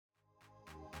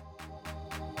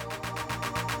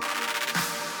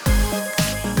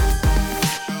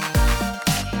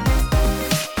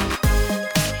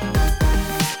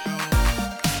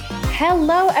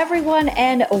Hello, everyone,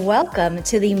 and welcome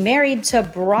to the Married to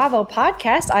Bravo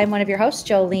podcast. I'm one of your hosts,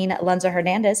 Jolene Lunzer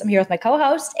Hernandez. I'm here with my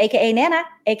co-host, aka Nana,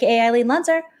 aka Eileen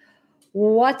Lunzer.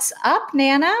 What's up,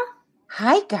 Nana?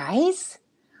 Hi, guys.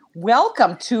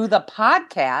 Welcome to the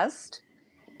podcast.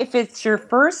 If it's your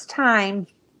first time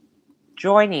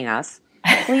joining us,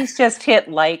 please just hit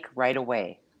like right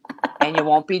away, and you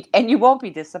won't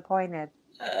be disappointed.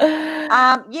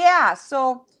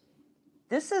 So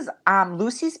this is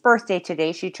Lucy's birthday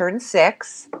today. She turned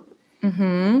 6.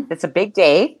 Mm-hmm. It's a big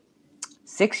day.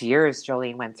 6 years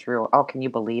Jolene went through. Oh, can you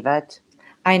believe it?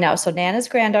 I know. So Nana's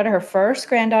granddaughter, her first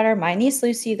granddaughter, my niece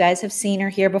Lucy, you guys have seen her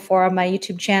here before on my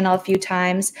YouTube channel a few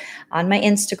times, on my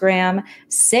Instagram.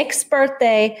 6th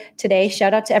birthday today.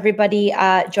 Shout out to everybody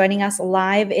joining us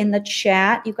live in the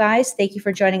chat, you guys. Thank you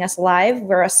for joining us live.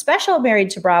 We're a special Married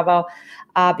to Bravo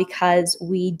because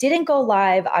we didn't go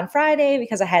live on Friday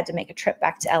because I had to make a trip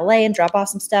back to LA and drop off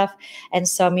some stuff. And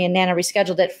so me and Nana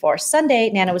rescheduled it for Sunday.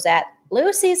 Nana was at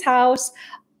Lucy's house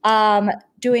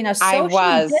doing a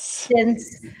social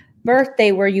distance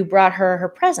birthday where you brought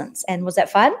her presents. And was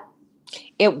that fun?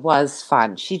 It was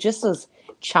fun. She just was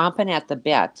chomping at the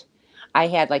bit. I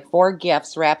had like 4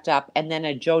 gifts wrapped up and then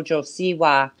a JoJo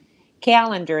Siwa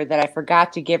calendar that I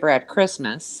forgot to give her at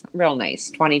Christmas. Real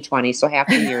nice. 2020. So half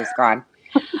the year is gone.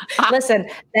 Listen,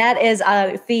 that is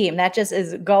a theme. That just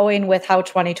is going with how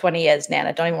 2020 is,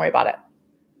 Nana. Don't even worry about it.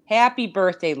 Happy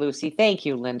birthday, Lucy. Thank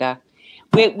you, Linda.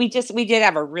 We did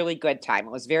have a really good time.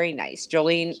 It was very nice.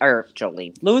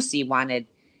 Lucy wanted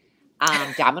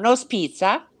Domino's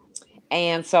pizza.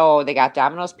 And so they got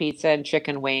Domino's pizza and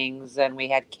chicken wings, and we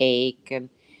had cake, and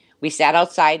we sat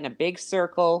outside in a big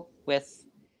circle with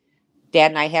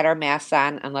Dad, and I had our masks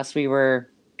on unless we were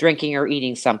drinking or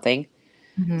eating something.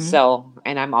 Mm-hmm. So,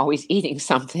 and I'm always eating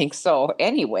something. So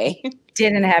anyway.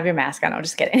 Didn't have your mask on. I'm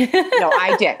just kidding. No,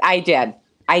 I did.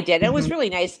 Mm-hmm. It was really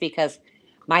nice because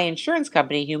my insurance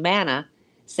company, Humana,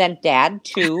 sent Dad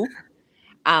 2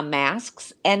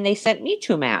 masks, and they sent me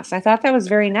 2 masks. I thought that was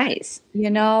very nice.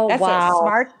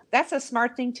 That's a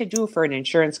smart thing to do for an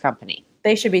insurance company.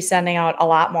 They should be sending out a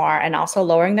lot more and also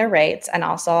lowering their rates and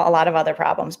also a lot of other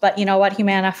problems. But you know what,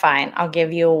 Humana, fine. I'll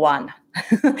give you 1.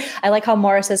 I like how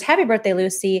Morris says, happy birthday,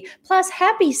 Lucy, plus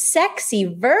happy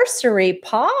sexy-versary,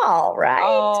 Paul, right?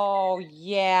 Oh,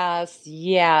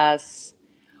 yes.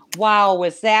 Wow,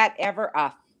 was that ever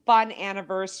a fun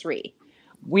anniversary?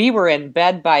 We were in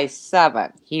bed by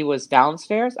 7. He was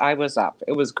downstairs. I was up.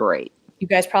 It was great. You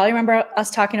guys probably remember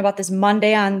us talking about this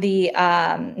Monday on the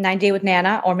 9 Day with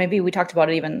Nana, or maybe we talked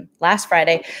about it even last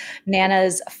Friday.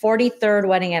 Nana's 43rd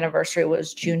wedding anniversary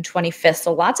was June 25th.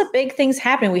 So lots of big things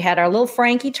happening. We had our little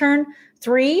Frankie turn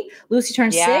 3, Lucy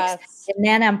turned 6, and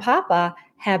Nana and Papa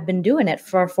have been doing it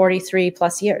for 43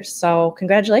 plus years. So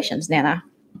congratulations, Nana.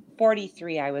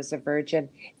 43, I was a virgin.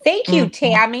 Thank you,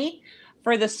 Tammy,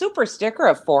 for the super sticker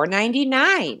of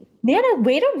 $4.99. Nana,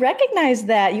 way to recognize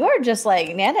that. You are just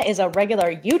like, Nana is a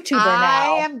regular YouTuber now. I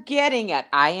am getting it.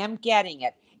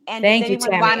 And does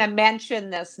anyone want to mention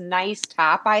this nice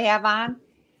top I have on?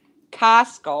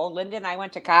 Costco. Linda and I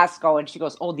went to Costco, and she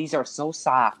goes, oh, these are so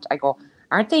soft. I go,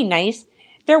 aren't they nice?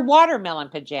 They're watermelon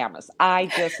pajamas. I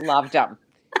just loved them.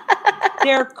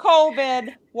 They're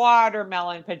COVID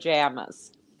watermelon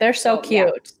pajamas. They're so cute.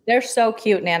 Yeah. They're so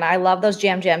cute, Nana. I love those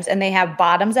jams. And they have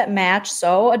bottoms that match.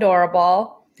 So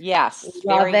adorable. Yes.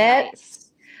 Love very it. Nice.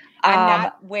 I'm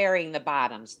not wearing the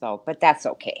bottoms, though, but that's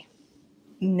okay.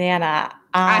 Nana.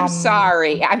 I'm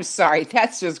sorry.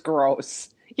 That's just gross.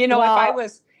 You know, if I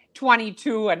was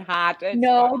 22 and hot.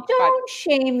 Don't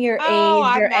shame your age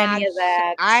or any of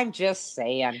that. I'm just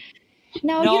saying.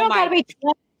 No, you don't got to be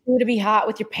 22 to be hot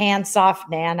with your pants off,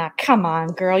 Nana. Come on,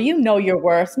 girl. You know your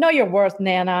worth. Know your worth,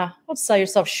 Nana. Don't sell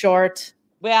yourself short.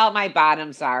 Well, my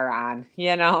bottoms are on,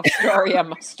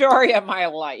 story of my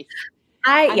life.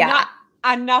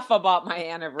 Enough about my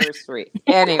anniversary.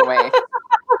 Anyway.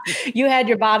 You had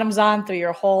your bottoms on through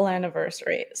your whole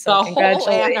anniversary. So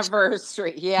congratulations. Whole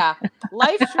anniversary. Yeah.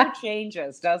 Life sure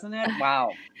changes, doesn't it? Wow.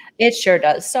 It sure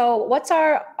does. So what's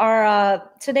our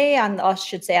today on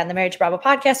the Married to Bravo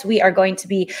podcast, we are going to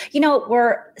be,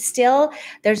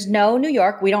 there's no New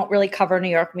York. We don't really cover New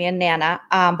York, me and Nana,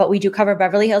 but we do cover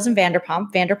Beverly Hills and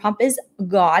Vanderpump. Vanderpump is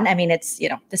gone. I mean, it's,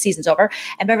 the season's over,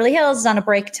 and Beverly Hills is on a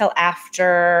break till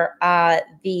after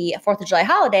the 4th of July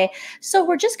holiday. So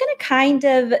we're just going to kind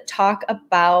of talk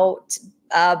about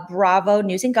Bravo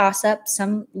news and gossip,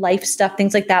 some life stuff,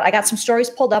 things like that. I got some stories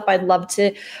pulled up I'd love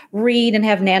to read and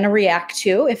have Nana react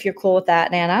to, if you're cool with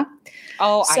that, Nana.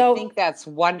 Oh, I think that's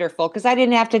wonderful because I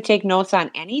didn't have to take notes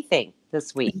on anything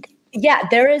this week. Yeah,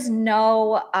 there is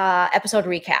no episode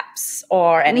recaps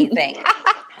or anything.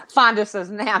 Fonda says,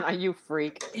 Nana, you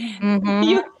freak.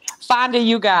 Mm-hmm. Fonda,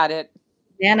 you got it.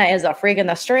 Nana is a freak in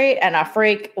the street and a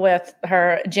freak with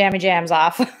her jammy jams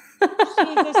off. She's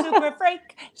a super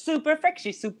freak. Super freak.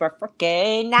 She's super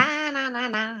freaky. Na, na, na,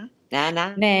 na. Na,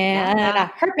 na, na, na, na.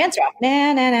 Her pants are off.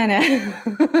 Na, na, na, na.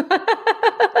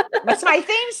 That's my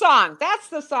theme song. That's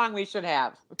the song we should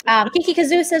have. Kiki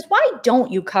Kazoo says, why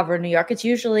don't you cover New York? It's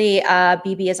usually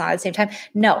BB is on at the same time.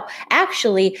 No,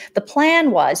 actually, the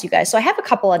plan was, you guys, so I have a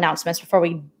couple announcements before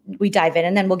we dive in,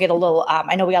 and then we'll get a little,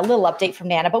 I know we got a little update from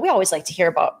Nana, but we always like to hear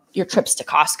about your trips to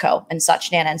Costco and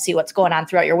such, Nana, and see what's going on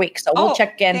throughout your week. So we'll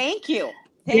check in. Thank you.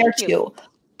 There too.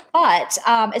 But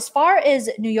as far as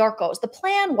New York goes, the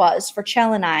plan was for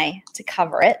Chell and I to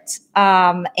cover it.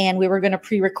 And we were going to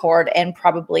pre-record and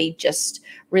probably just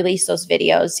release those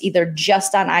videos either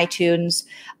just on iTunes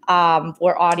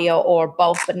or audio or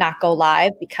both, but not go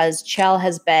live because Chell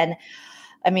has been,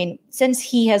 I mean, since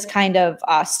he has kind of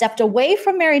stepped away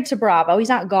from Married to Bravo, he's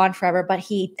not gone forever, but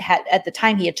he had, at the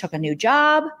time he had taken a new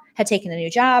job,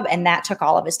 and that took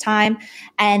all of his time.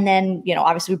 And then, you know,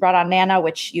 obviously we brought on Nana,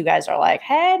 which you guys are like,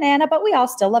 hey, Nana, but we all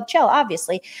still love Chell,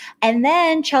 obviously. And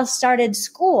then Chell started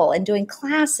school and doing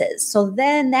classes. So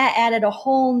then that added a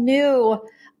whole new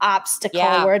obstacle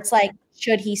where it's like,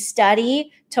 should he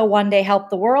study to one day help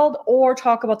the world or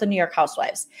talk about the New York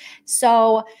Housewives?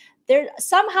 So there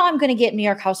somehow I'm going to get New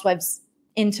York Housewives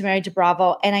into Married to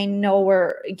Bravo. And I know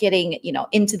we're getting, you know,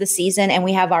 into the season and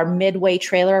we have our midway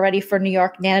trailer already for New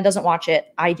York. Nana doesn't watch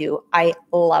it. I do. I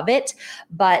love it.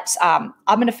 But I'm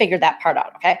going to figure that part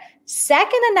out. Okay.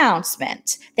 Second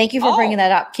announcement. Thank you for bringing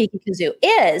that up, Kiki Kazoo,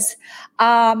 is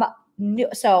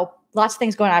so lots of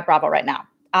things going on at Bravo right now.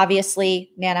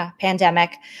 Obviously, Nana,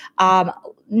 pandemic.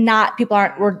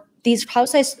 These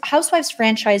Housewives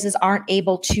franchises aren't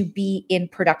able to be in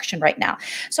production right now.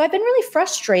 So I've been really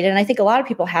frustrated. And I think a lot of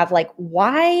people have, like,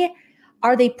 why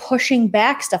are they pushing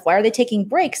back stuff? Why are they taking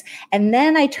breaks? And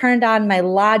then I turned on my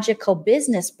logical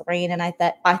business brain and I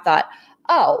thought,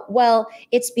 oh, well,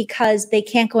 it's because they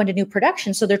can't go into new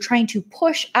production. So they're trying to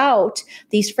push out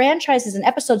these franchises and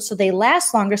episodes so they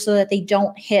last longer so that they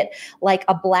don't hit like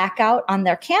a blackout on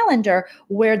their calendar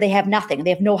where they have nothing.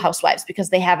 They have no Housewives because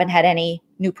they haven't had any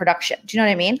new production. Do you know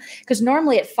what I mean? Because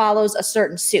normally it follows a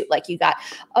certain suit. Like you got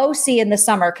OC in the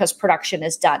summer because production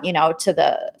is done, you know, to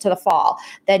the fall.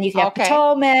 Then you have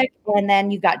Potomac, and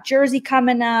then you got Jersey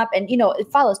coming up, and you know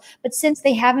it follows. But since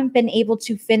they haven't been able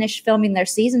to finish filming their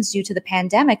seasons due to the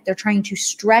pandemic, they're trying to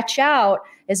stretch out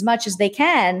as much as they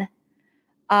can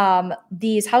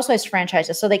these Housewives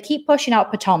franchises. So they keep pushing out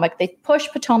Potomac. They push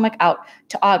Potomac out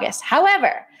to August.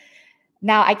 However,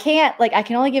 now I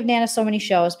can only give Nana so many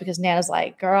shows because Nana's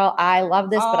like, girl, I love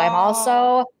this, but I'm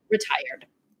also retired.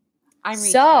 I'm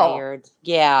retired.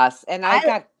 Yes. And I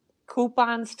got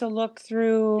coupons to look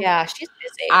through. Yeah, she's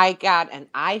busy. I got an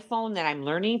iPhone that I'm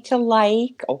learning to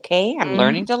like. Okay. I'm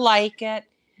learning to like it.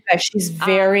 She's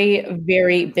very,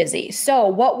 very busy. So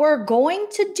what we're going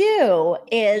to do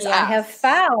is I have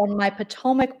found my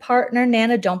Potomac partner,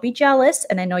 Nana. Don't be jealous.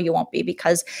 And I know you won't be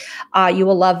because you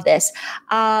will love this.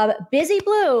 Busy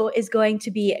Blue is going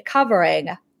to be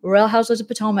covering Real Housewives of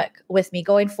Potomac with me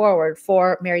going forward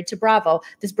for Married to Bravo,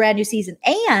 this brand new season.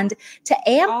 And to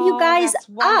amp you guys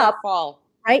up,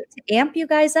 right? To amp you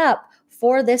guys up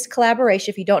for this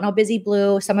collaboration. If you don't know Busy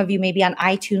Blue, some of you may be on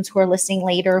iTunes who are listening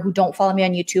later, who don't follow me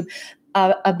on YouTube.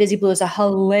 Busy Blue is a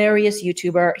hilarious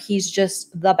YouTuber. He's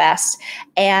just the best.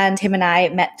 And him and I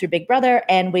met through Big Brother,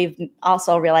 and we've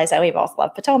also realized that we both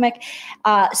love Potomac.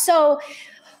 So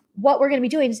what we're going to be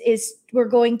doing is we're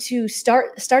going to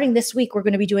starting this week, we're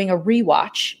going to be doing a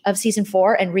rewatch of season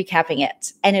 4 and recapping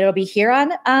it. And it'll be here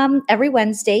on every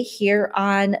Wednesday here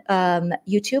on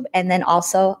YouTube, and then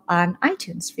also on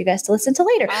iTunes for you guys to listen to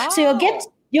later. Oh. So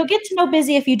you'll get to know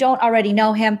Busy if you don't already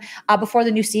know him before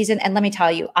the new season. And let me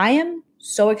tell you, I am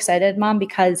so excited, Mom,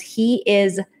 because he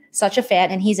is such a fan,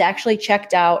 and he's actually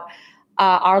checked out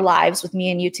our lives with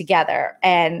me and you together,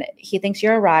 and he thinks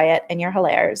you're a riot and you're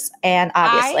hilarious. And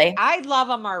obviously I love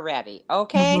him already.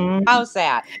 Okay. Mm-hmm. How's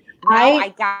that? Now I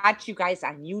got you guys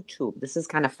on YouTube. This is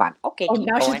kind of fun. Okay. Oh,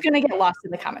 now she's going to get lost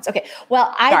in the comments. Okay.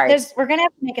 Well, we're going to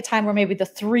have to make a time where maybe the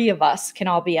three of us can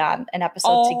all be on an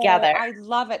episode together. I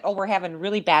love it. Oh, we're having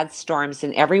really bad storms,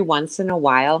 and every once in a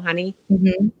while, honey,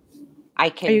 Are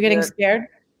you getting scared?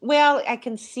 Well, I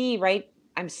can see, right?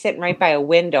 I'm sitting right by a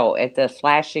window at the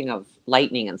flashing of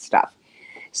lightning and stuff.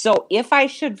 So if I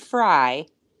should fry,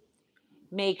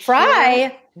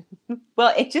 sure.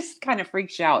 Well, it just kind of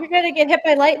freaks you out. You're going to get hit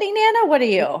by lightning, Nana? What are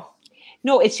you?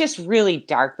 No, it's just really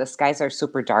dark. The skies are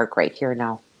super dark right here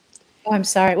now. Oh, I'm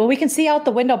sorry. Well, we can see out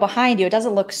the window behind you. It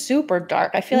doesn't look super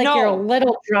dark. I feel like you're a No,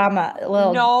 little drama, a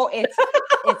little no,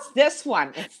 it's this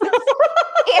one.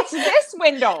 It's this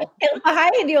window.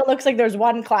 behind you. It looks like there's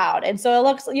one cloud, and so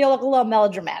you look a little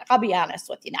melodramatic. I'll be honest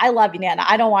with you. I love you, Nana.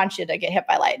 I don't want you to get hit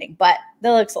by lightning, but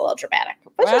that looks a little dramatic.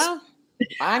 Well,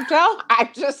 I'm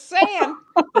just saying,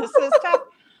 this is tough.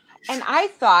 And I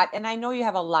thought, and I know you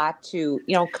have a lot to,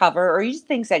 cover or just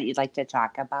things that you'd like to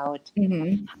talk about.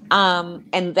 Mm-hmm.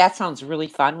 And that sounds really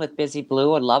fun with Busy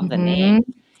Blue. I love the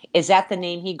name. Is that the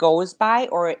name he goes by,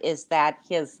 or is that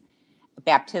his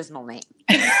baptismal name?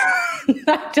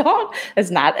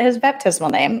 It's not his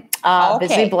baptismal name. Okay.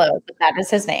 Busy Blue, but that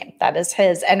is his name. That is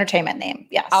his entertainment name.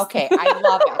 Yes. Okay, I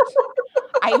love it.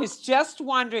 I was just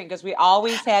wondering because we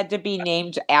always had to be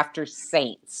named after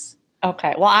saints.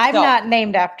 Okay. Well, I'm not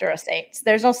named after a saint.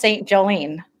 There's no Saint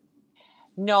Jolene.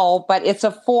 No, but it's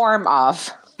a form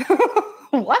of.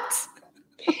 What?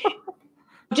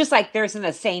 Just like there isn't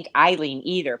a Saint Eileen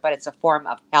either, but it's a form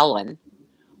of Helen,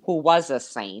 who was a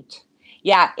saint.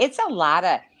 Yeah, there's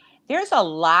a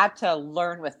lot to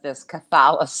learn with this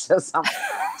Catholicism.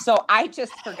 So I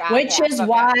just forgot. Which is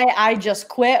why I just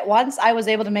quit. Once I was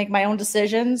able to make my own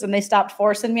decisions and they stopped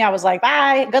forcing me, I was like,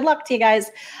 bye, good luck to you guys.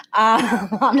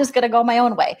 I'm just going to go my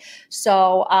own way.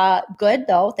 So good,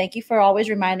 though. Thank you for always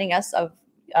reminding us of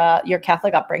your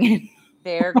Catholic upbringing.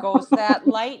 There goes that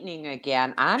lightning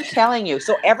again. I'm telling you.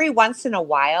 So every once in a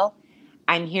while,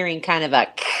 I'm hearing kind of a,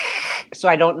 so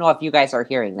I don't know if you guys are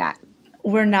hearing that.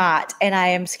 We're not, and I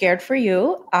am scared for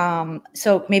you.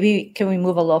 So maybe can we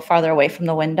move a little farther away from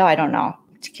the window? I don't know.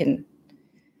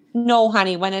 No,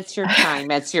 honey. When it's your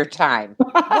time, it's your time.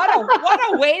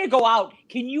 What a way to go out!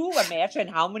 Can you imagine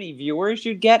how many viewers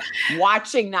you'd get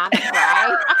watching Nana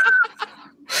cry?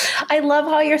 I love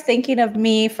how you're thinking of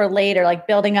me for later, like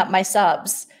building up my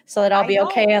subs so that I'll be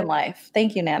okay in life.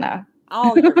 Thank you, Nana.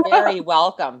 Oh, you're very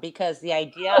welcome. Because the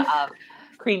idea of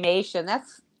cremation,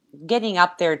 that's getting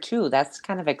up there too. That's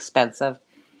kind of expensive.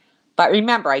 But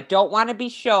remember, I don't want to be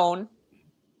shown.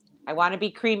 I want to be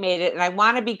cremated, and I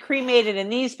want to be cremated in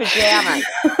these pajamas.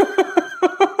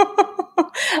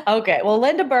 Okay. Well,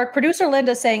 Linda Burke, producer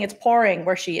Linda, saying it's pouring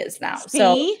where she is now.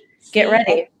 Get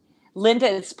ready.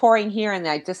 Linda, it's pouring here, and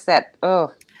I just said,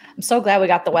 oh. I'm so glad we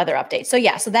got the weather update. So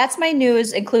that's my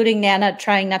news, including Nana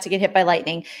trying not to get hit by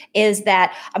lightning, is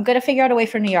that I'm going to figure out a way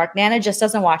for New York. Nana just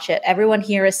doesn't watch it. Everyone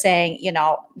here is saying,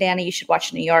 Nana, you should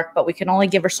watch New York, but we can only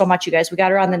give her so much, you guys. We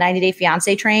got her on the 90 Day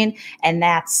Fiancé train, and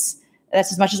that's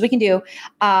as much as we can do.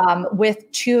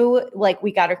 With two,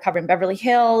 we got her covering Beverly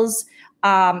Hills.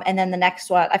 And then the next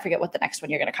one, I forget what the next one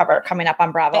you're going to cover coming up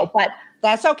on Bravo, but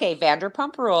that's okay.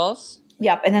 Vanderpump Rules.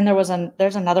 Yep. And then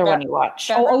there's another one you watch.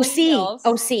 OC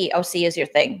is your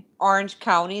thing. Orange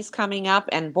County's coming up,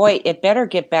 and boy, it better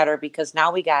get better because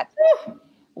now we got,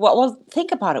 well,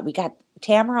 think about it. We got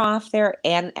Tamara off there,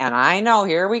 and I know,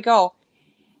 here we go.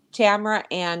 Tamara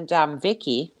and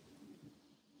Vicky.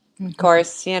 Mm-hmm. Of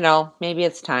course, maybe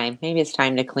it's time. Maybe it's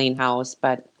time to clean house,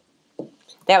 but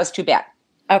that was too bad.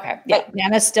 Okay. Yeah.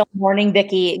 Nana's still mourning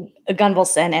Vicky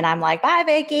Gunvalson, and I'm like, bye,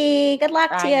 Vicky. Good luck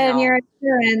to you and your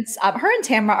insurance. Her and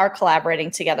Tamara are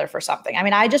collaborating together for something. I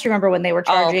mean, I just remember when they were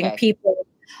charging people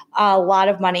a lot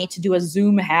of money to do a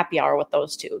Zoom happy hour with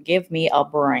those two. Give me a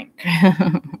break.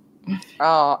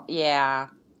 Oh, yeah.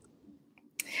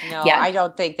 No, yeah. I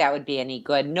don't think that would be any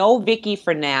good. No Vicky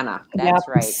for Nana. That's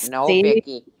right. No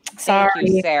Vicky. Sorry. Thank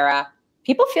you, Sarah.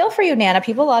 People feel for you, Nana.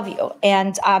 People love you.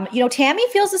 And, Tammy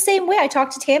feels the same way. I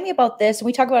talked to Tammy about this, and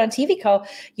we talk about it on TV Co.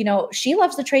 She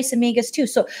loves the Trace Amigas too.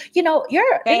 So, you're not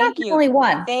the only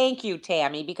one. Thank you,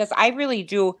 Tammy, because I really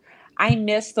do. I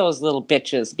miss those little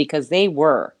bitches because they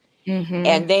were. Mm-hmm.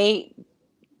 And they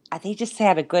just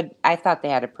had I thought they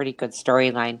had a pretty good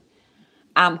storyline.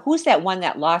 Who's that one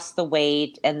that lost the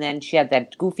weight and then she had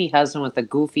that goofy husband with the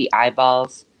goofy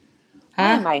eyeballs? Huh?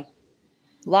 Where am I?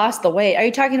 Lost the weight. Are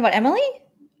you talking about Emily?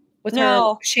 With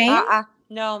her Shane?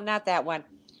 No, not that one.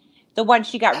 The one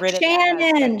she got rid of.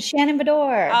 Shannon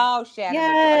Bedore. Oh, Shannon Bedore.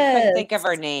 I couldn't think of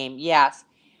her name. Yes.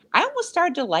 I almost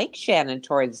started to like Shannon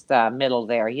towards the middle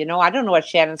there. I don't know what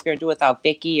Shannon's going to do without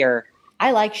Vicky or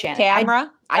I like Shannon.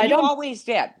 Tamara. You always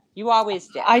did. You always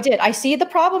did. I did. I see the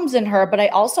problems in her, but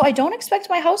I don't expect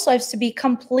my housewives to be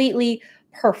completely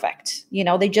perfect.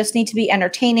 They just need to be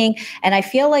entertaining. And I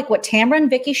feel like what Tamra and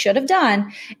Vicky should have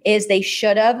done is they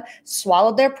should have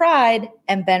swallowed their pride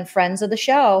and been friends of the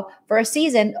show for a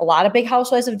season. A lot of big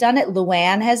housewives have done it.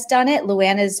 Luann has done it.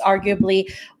 Luann is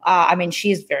arguably,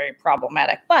 she's very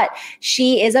problematic, but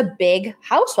she is a big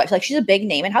housewife. Like, she's a big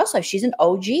name in housewife. She's an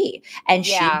OG. And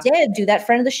she did do that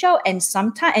friend of the show.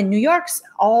 And New York's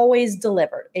always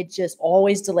delivered. It just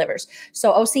always delivers.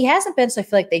 So OC hasn't been. So I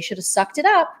feel like they should have sucked it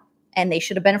up. And they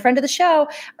should have been a friend of the show,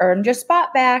 earned your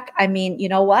spot back. I mean, you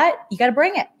know what? You got to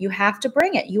bring it. You have to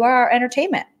bring it. You are our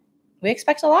entertainment. We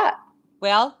expect a lot.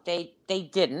 Well, they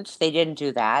didn't. They didn't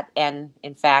do that. And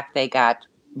in fact, they got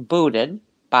booted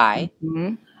by.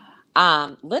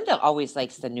 Linda always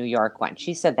likes the New York one.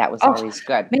 She said that was always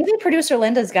good. Maybe producer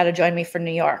Linda's got to join me for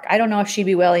New York. I don't know if she'd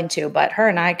be willing to, but her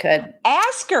and I could.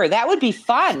 Ask her. That would be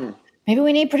fun. Maybe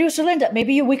we need producer Linda.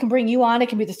 Maybe we can bring you on. It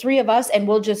can be the three of us, and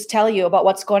we'll just tell you about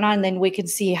what's going on, and then we can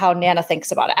see how Nana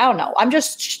thinks about it. I don't know. I'm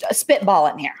just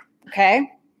spitballing here,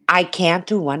 okay? I can't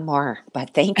do one more, but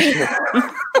thank you.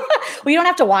 Well, you don't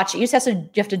have to watch it. You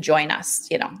have to join us,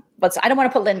 But I don't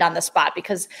want to put Linda on the spot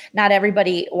because not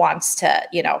everybody wants to,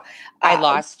 I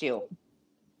lost you.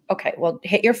 Okay, well,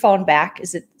 hit your phone back.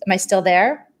 Am I still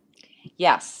there?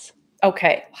 Yes.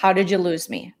 Okay. How did you lose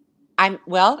me?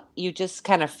 You just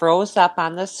kind of froze up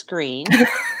on the screen.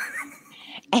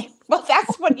 Well,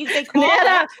 that's what you think.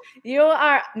 Nana, you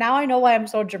are, now I know why I'm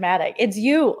so dramatic. It's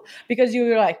you, because you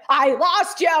were like, I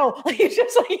lost you. You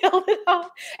just yelled it out.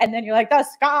 And then you're like, the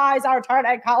skies are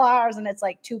turning colors. And it's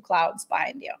like 2 clouds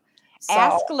behind you. So,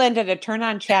 ask Linda to turn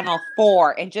on channel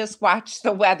 4 and just watch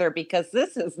the weather, because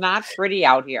this is not pretty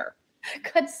out here.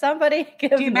 Could somebody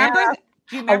give me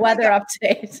a weather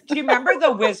update? Do you remember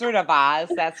the Wizard of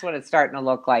Oz? That's what it's starting to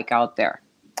look like out there.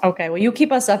 Okay, well, you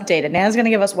keep us updated. Nana's going to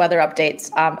give us weather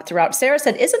updates throughout. Sarah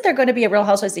said, isn't there going to be a Real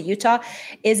Housewives of Utah?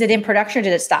 Is it in production or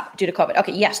did it stop due to COVID?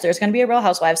 Okay, yes, there's going to be a Real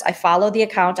Housewives. I follow the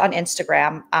account on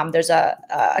Instagram. There's a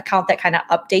account that kind of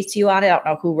updates you on it. I don't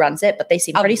know who runs it, but they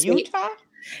seem pretty sweet. Utah?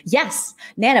 Yes,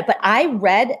 Nana, but I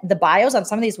read the bios on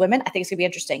some of these women. I think it's going to be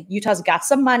interesting. Utah's got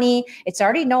some money. It's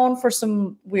already known for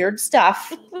some weird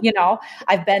stuff.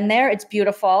 I've been there. It's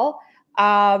beautiful.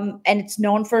 And it's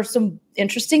known for some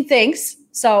interesting things.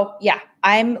 So yeah,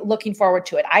 I'm looking forward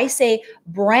to it. I say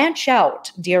branch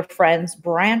out, dear friends,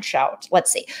 branch out.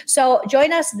 Let's see. So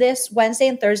join us this Wednesday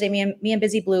and Thursday. Me and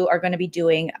Busy Blue are going to be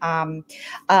doing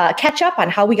catch up on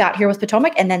how we got here with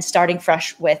Potomac, and then starting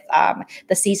fresh with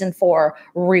the season 4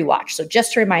 rewatch. So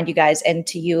just to remind you guys, and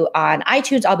to you on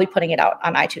iTunes, I'll be putting it out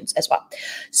on iTunes as well.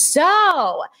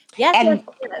 So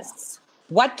yes,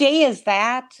 what day is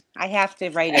that? I have to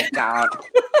write it down.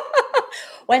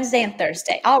 Wednesday and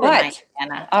Thursday. I'll remind you,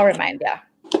 Anna. I'll remind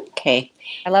you. Okay.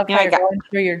 I love how you're going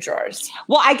through your drawers.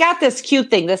 Well, I got this cute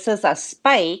thing. This is a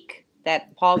spike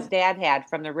that Paul's dad had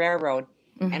from the railroad,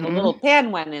 and a little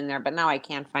pen went in there, but now I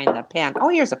can't find the pen. Oh,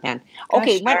 here's a pen.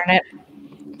 Okay. Darn it.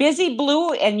 Busy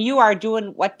Blue, and you are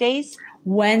doing what days?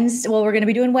 Wednesday. Well, we're going to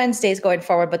be doing Wednesdays going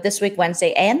forward, but this week,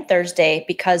 Wednesday and Thursday,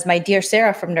 because my dear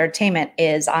Sarah from Nerdtainment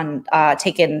is on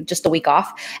taking just the week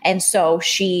off. And so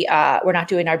we're not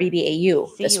doing our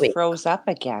BBAU this week. You froze up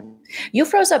again. You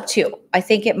froze up too. I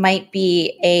think it might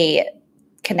be a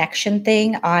connection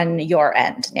thing on your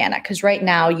end, Nana, because right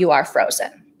now you are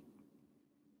frozen.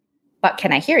 But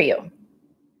can I hear you?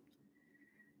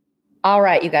 All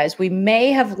right, you guys, we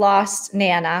may have lost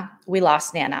Nana. We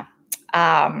lost Nana.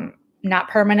 Not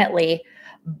permanently,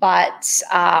 but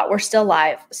we're still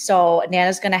live. So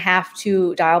Nana's going to have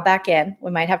to dial back in.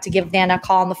 We might have to give Nana a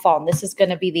call on the phone. This is going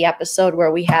to be the episode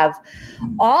where we have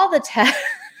all the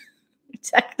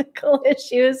technical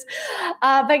issues.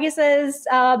 Becky says,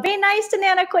 be nice to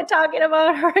Nana. Quit talking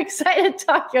about her. Excited to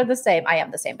talk. You're the same. I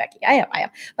am the same, Becky. I am.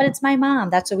 But it's my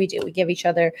mom. That's what we do. We give each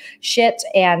other shit,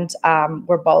 and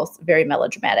we're both very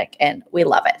melodramatic, and we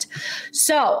love it.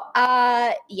 So,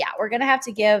 we're going to have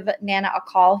to give Nana a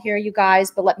call here, you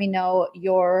guys, but let me know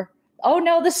oh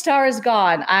no, the star is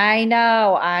gone. I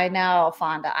know,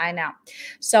 Fonda, I know.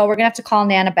 So we're going to have to call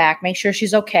Nana back, make sure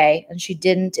she's okay. And she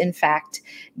didn't, in fact,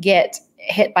 get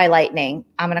hit by lightning.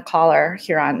 I'm going to call her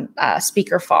here on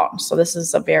speakerphone. So this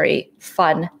is a very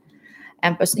fun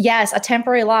episode. Yes, a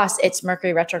temporary loss. It's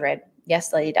Mercury retrograde.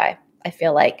 Yes, Lady Di. I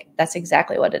feel like that's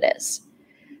exactly what it is.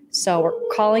 So we're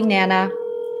calling Nana.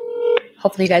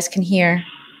 Hopefully you guys can hear.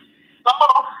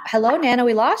 Hello, Nana.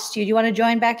 We lost you. Do you want to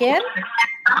join back in?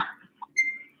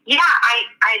 Yeah,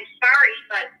 I'm sorry,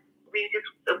 but we just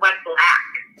went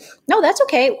black. No, that's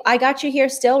okay. I got you here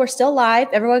still. We're still live.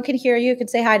 Everyone can hear you. You can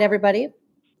say hi to everybody.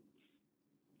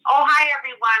 Oh, hi,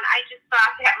 everyone. I just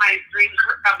thought that my dreams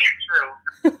were coming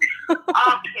true.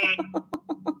 Okay.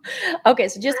 Okay,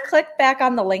 so just click back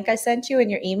on the link I sent you in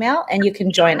your email and you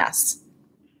can join us.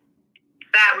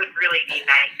 That would really be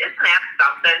nice. Isn't that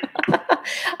something?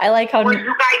 I like how Were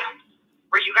you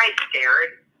guys scared?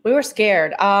 we were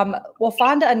scared. Well,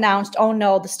 Fonda announced, oh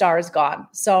no, the star is gone.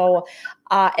 So,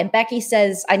 and Becky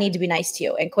says, I need to be nice to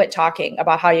you and quit talking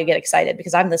about how you get excited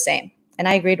because I'm the same. And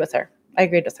I agreed with her.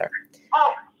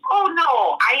 Oh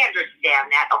no, I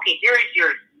understand that. Okay, here is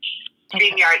your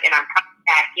StreamYard, and I'm coming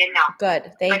back in now.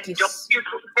 Good. Thank you. Don't you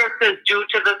think this is due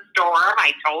to the storm?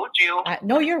 I told you.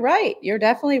 No, you're right. You're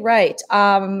definitely right.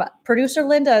 Producer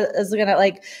Linda is going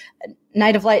to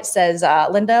Night of Light says,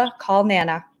 Linda, call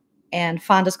Nana. And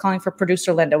Fonda's calling for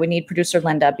producer Linda. We need producer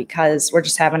Linda because we're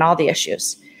just having all the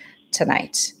issues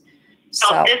tonight.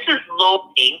 So this is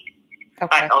loading.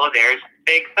 Okay. But, there's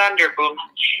big thunder boom.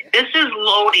 This is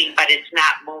loading, but it's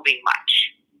not moving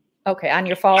much. Okay, on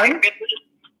your phone?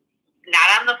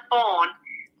 Not on the phone,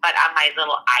 but on my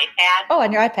little iPad. Oh,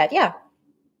 on your iPad, yeah.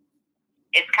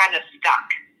 It's kind of stuck.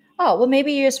 Oh, well,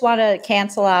 maybe you just want to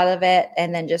cancel out of it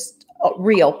and then just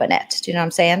reopen it. Do you know what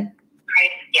I'm saying?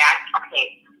 Right. Yeah.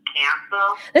 Okay.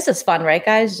 Cancel. This is fun, right,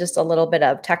 guys? Just a little bit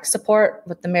of tech support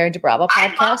with the Marriage Bravo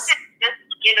podcast. I love it.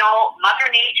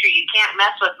 Mother Nature, you can't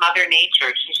mess with Mother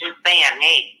Nature. She's just saying,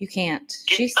 hey. You can't.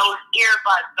 Get those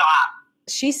earbuds off.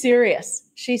 She's serious.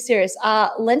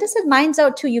 Linda said mine's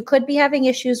out too. You could be having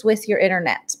issues with your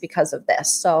internet because of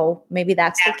this. So maybe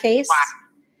that's the case. Why.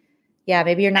 Yeah,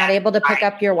 maybe you're not able to pick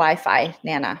up your Wi-Fi,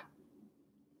 Nana.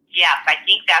 Yes, I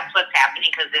think that's what's happening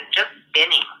because it's just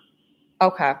spinning.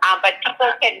 Okay. But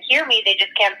people can hear me. They just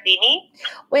can't see me.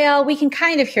 Well, we can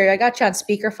kind of hear you. I got you on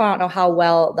speakerphone. I don't know how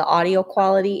well the audio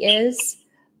quality is,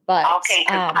 but okay.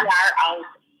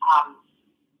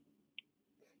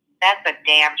 That's a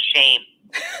damn shame.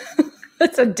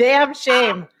 It's a damn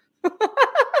shame. It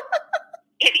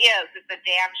is. It's a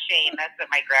damn shame. That's what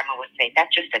my grandma would say.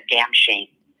 That's just a damn shame.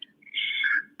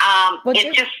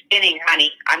 It's just spinning,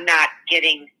 honey. I'm not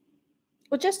getting.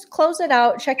 Well, just close it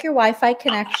out. Check your Wi-Fi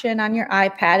connection on your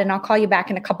iPad, and I'll call you back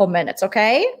in a couple minutes,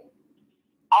 okay?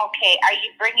 Okay. Are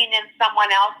you bringing in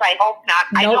someone else? I hope not.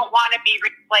 Nope. I don't want to be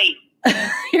replaced.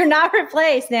 You're not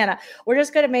replaced, Nana. We're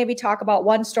just going to maybe talk about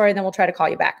one story, and then we'll try to call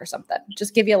you back or something.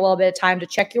 Just give you a little bit of time to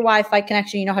check your Wi-Fi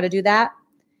connection. You know how to do that?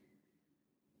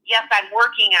 Yes, I'm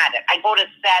working on it. I go to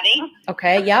settings.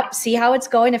 Okay, yep. See how it's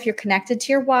going if you're connected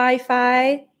to your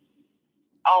Wi-Fi.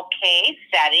 Okay,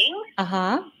 settings.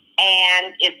 Uh-huh.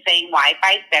 And it's saying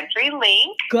Wi-Fi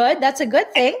CenturyLink. Good. That's a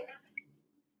good thing.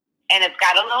 And it's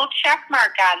got a little check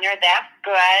mark on there. That's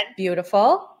good.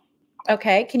 Beautiful.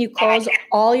 Okay. Can you close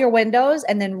all your windows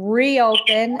and then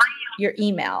reopen your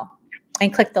email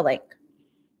and click the link?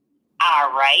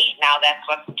 All right. Now that's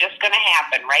what's just going to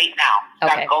happen right now.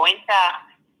 So okay. I'm going to,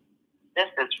 this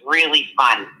is really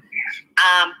fun.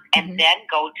 And then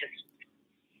go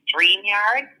to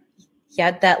StreamYard.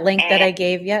 Yeah, that link that I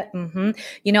gave you.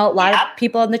 You know, a lot of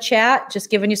people in the chat just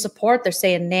giving you support. They're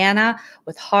saying Nana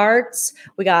with hearts.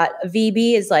 We got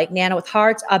VB is like Nana with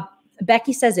hearts.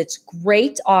 Becky says it's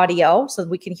great audio, so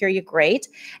we can hear you great.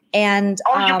 And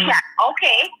you can.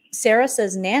 Okay. Sarah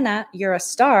says, Nana, you're a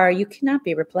star. You cannot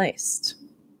be replaced.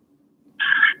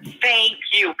 Thank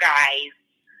you, guys.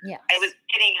 Yeah. I was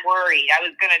getting worried. I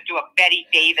was going to do a Betty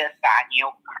Davis on you.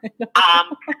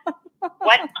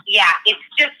 What? Yeah, it's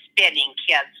just spinning,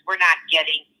 kids. We're not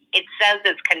getting, it says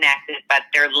it's connected, but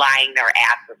they're lying their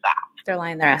asses off. They're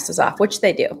lying their asses off, which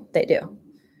they do. They do.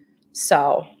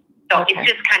 So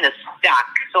it's just kind of stuck.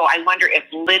 So I wonder if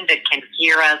Linda can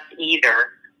hear us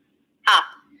either. Huh.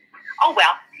 Oh,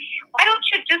 well, why don't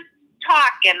you just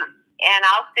talk and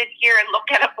I'll sit here and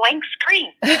look at a blank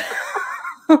screen.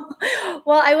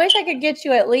 Well, I wish I could get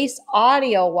you at least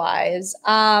audio-wise.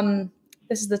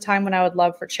 This is the time when I would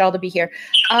love for Chell to be here.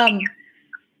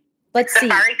 Let's see.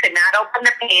 Safari could not open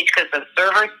the page because the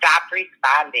server stopped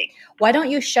responding. Why don't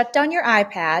you shut down your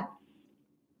iPad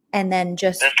and then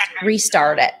just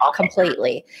restart it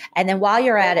completely? And then while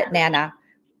you're at it, Nana,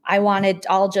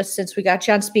 since we got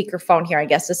you on speakerphone here, I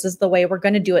guess this is the way we're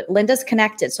going to do it. Linda's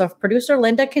connected. So if producer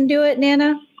Linda can do it,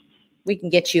 Nana, we can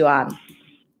get you on.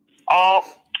 Oh,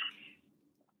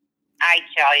 I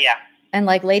tell you. And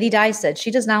like Lady Di said,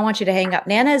 she does not want you to hang up.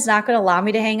 Nana is not going to allow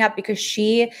me to hang up because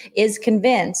she is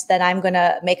convinced that I'm going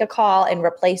to make a call and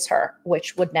replace her,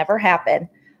 which would never happen.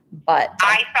 But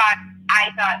I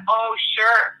thought, oh,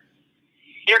 sure.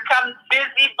 Here comes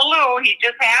Busy Blue. He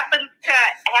just happens to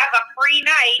have a free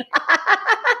night.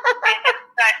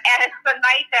 and it's the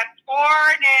night that's for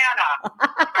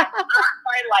Nana.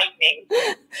 by lightning.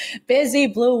 Busy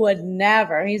Blue would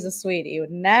never. He's a sweetie. He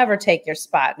would never take your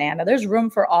spot, Nana. There's room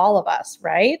for all of us,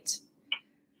 right?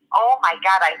 Oh my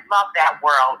God, I love that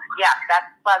world. Yeah, that's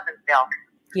Pleasantville.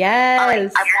 Yes. All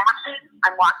right,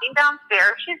 I'm walking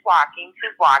downstairs. She's walking.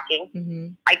 Mm-hmm.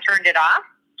 I turned it off.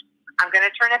 I'm going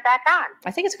to turn it back on.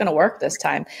 I think it's going to work this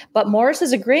time. But Morris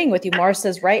is agreeing with you. Morris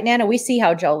says, right, Nana, we see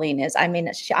how Jolene is. I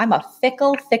mean, I'm a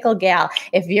fickle gal.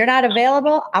 If you're not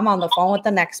available, I'm on the phone with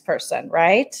the next person,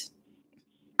 right?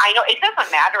 I know. It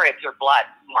doesn't matter if you're blood,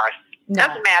 Morris. No.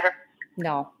 Doesn't matter.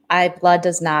 No, blood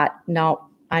does not. No,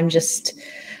 I'm just.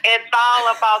 It's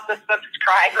all about the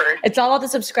subscribers. It's all about the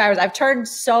subscribers. I've turned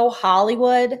so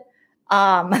Hollywood.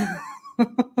 Honest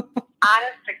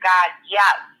to God,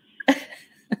 yes.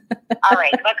 All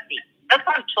right, let's see. Let's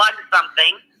unplug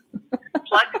something.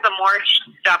 Plug some more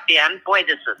stuff in. Boy,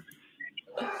 this is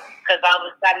because all of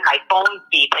a sudden my phone's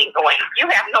beeping, going, "You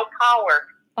have no power."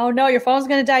 Oh no, your phone's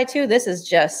gonna die too. This is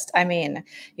just. I mean,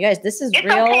 you guys, this is it's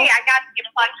real. Okay, I got you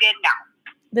plugged in now.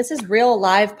 This is real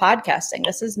live podcasting.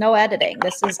 This is no editing.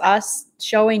 This is us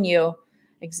showing you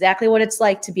exactly what it's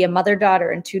like to be a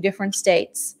mother-daughter in 2 different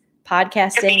states.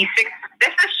 Podcasting.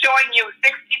 This is showing you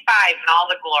 65 in all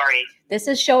the glory. This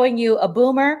is showing you a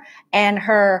boomer and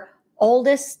her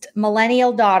oldest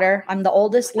millennial daughter. I'm the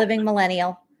oldest living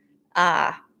millennial,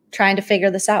 trying to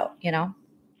figure this out, you know.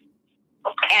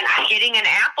 And I'm hitting an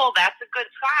apple. That's a good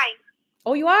sign.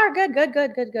 Oh, you are?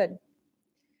 Good.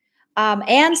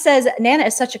 Anne says, Nana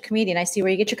is such a comedian. I see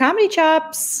where you get your comedy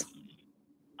chops.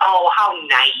 Oh, how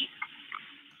nice.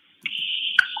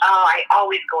 Oh, I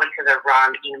always go into the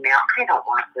wrong email. I don't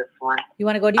want this one. You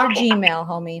want to go to your Gmail,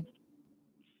 homie.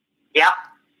 Yep.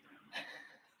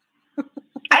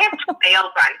 I have 2 mails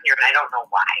on here, and I don't know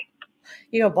why.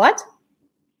 You know what?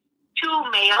 2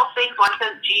 mail things. One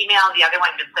says Gmail, the other one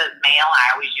just says mail.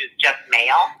 I always use just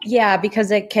mail. Yeah,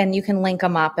 because you can link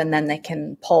them up, and then they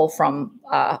can pull from.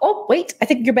 Oh, wait! I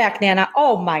think you're back, Nana.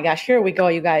 Oh my gosh! Here we go,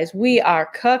 you guys. We are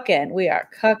cooking.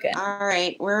 All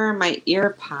right, where are my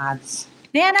ear pods?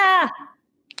 Nana,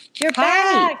 you're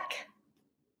back.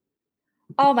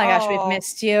 Oh my gosh, we've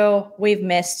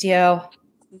missed you.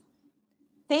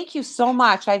 Thank you so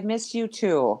much. I've missed you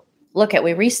too. Look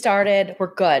we restarted.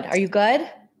 We're good. Are you good?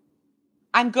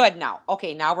 I'm good now.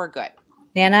 Okay, now we're good.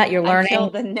 Nana, you're learning. Until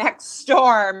the next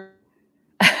storm.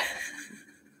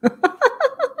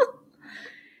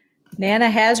 Nana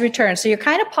has returned. So you're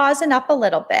kind of pausing up a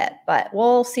little bit, but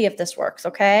we'll see if this works,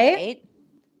 okay? Right.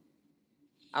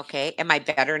 Okay, am I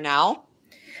better now?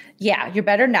 Yeah, you're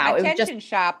better now. Attention,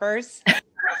 shoppers.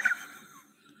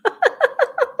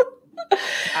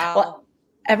 Well,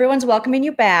 everyone's welcoming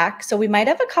you back, so we might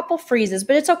have a couple freezes,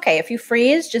 but it's okay. If you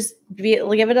freeze, just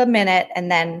give it a minute,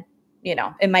 and then, you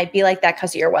know, it might be like that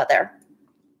because of your weather.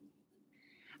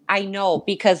 I know,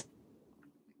 because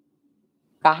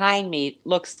behind me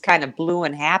looks kind of blue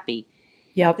and happy.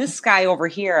 Yep. This sky over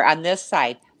here on this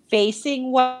side,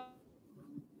 facing what?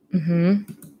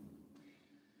 Mm-hmm.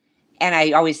 And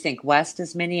I always think west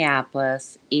is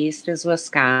Minneapolis, east is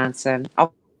Wisconsin.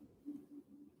 Oh,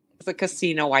 it's a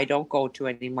casino I don't go to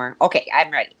anymore. Okay, I'm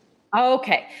ready.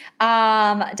 Okay.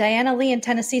 Diana Lee in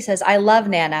Tennessee says, I love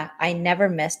Nana. I never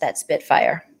missed that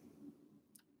Spitfire.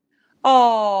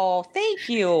 Oh, thank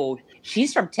you.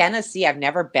 She's from Tennessee. I've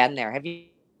never been there. Have you?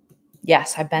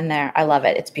 Yes, I've been there. I love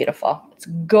it. It's beautiful. It's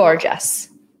gorgeous.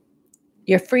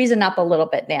 You're freezing up a little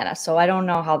bit, Nana, so I don't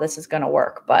know how this is going to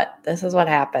work, but this is what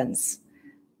happens.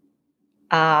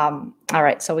 All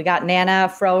right, so we got Nana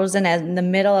frozen in the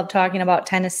middle of talking about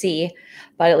Tennessee,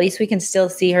 but at least we can still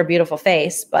see her beautiful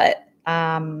face. But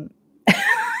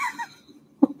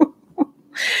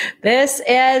this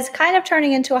is kind of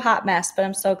turning into a hot mess, but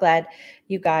I'm so glad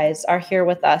you guys are here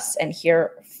with us and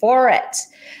here for it.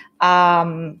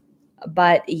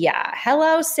 But yeah,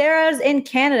 hello, Sarah's in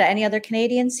Canada. Any other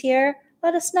Canadians here?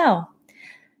 Let us know.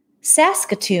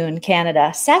 Saskatoon,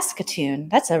 Canada. Saskatoon.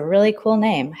 That's a really cool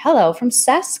name. Hello from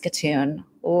Saskatoon.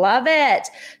 Love it.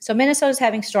 So Minnesota's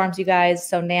having storms, you guys.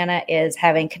 So Nana is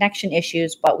having connection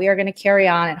issues, but we are going to carry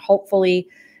on and hopefully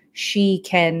she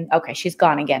can. Okay, she's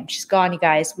gone again. She's gone, you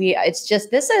guys.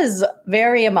 This is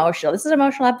very emotional. This is an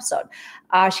emotional episode.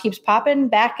 She keeps popping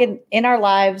back in our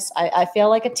lives. I feel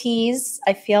like a tease.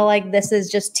 I feel like this is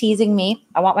just teasing me.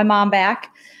 I want my mom back.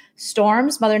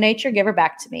 Storms, Mother Nature, give her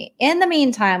back to me. In the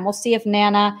meantime, we'll see if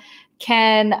Nana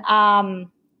can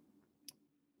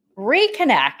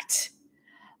reconnect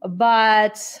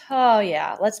But, oh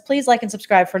yeah, let's please like and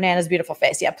subscribe for Nana's beautiful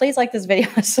face. Yeah, please like this video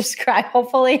and subscribe.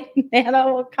 Hopefully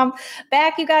Nana will come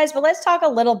back, you guys. But let's talk a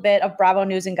little bit of Bravo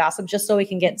news and gossip just so we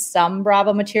can get some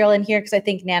Bravo material in here, because I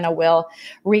think Nana will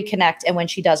reconnect. And when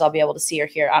she does, I'll be able to see her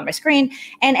here on my screen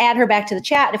and add her back to the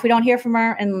chat. If we don't hear from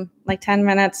her in like 10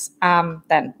 minutes,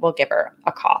 then we'll give her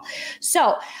a call.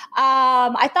 So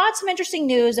I thought some interesting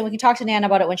news, and we can talk to Nana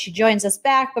about it when she joins us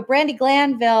back. But Brandi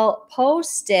Glanville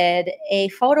posted a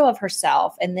photo of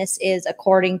herself, and this is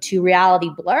according to Reality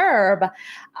Blurb,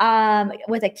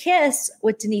 with a kiss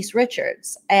with Denise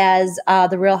Richards, as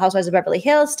the Real Housewives of Beverly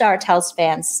Hills star tells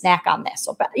fans snack on this.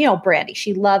 So, you know, Brandi,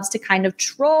 she loves to kind of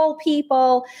troll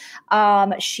people.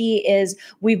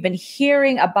 We've been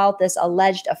hearing about this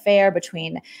alleged affair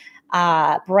between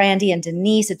Brandi and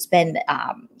Denise. It's been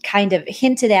kind of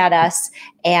hinted at us,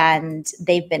 and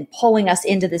they've been pulling us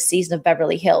into this season of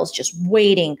Beverly Hills, just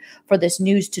waiting for this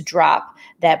news to drop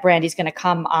that Brandi's going to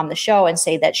come on the show and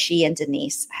say that she and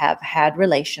Denise have had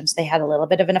relations. They had a little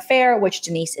bit of an affair, which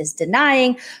Denise is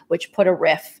denying, which put a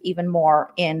riff even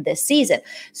more in this season.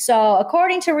 So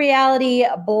according to Reality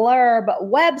Blurb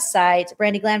website,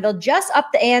 Brandi Glanville just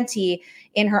upped the ante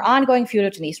in her ongoing feud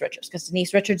with Denise Richards, because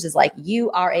Denise Richards is like, "You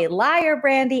are a liar,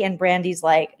 Brandi," and Brandi's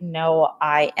like, "No,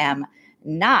 I am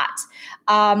not."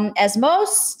 As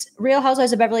most Real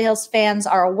Housewives of Beverly Hills fans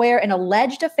are aware, an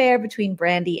alleged affair between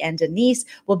Brandi and Denise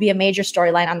will be a major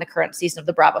storyline on the current season of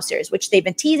the Bravo series, which they've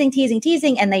been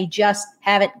teasing, and they just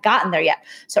haven't gotten there yet.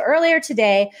 So earlier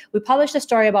today, we published a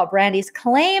story about Brandi's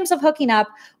claims of hooking up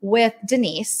with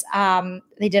Denise.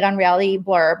 They did on Reality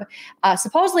Blurb,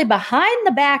 supposedly behind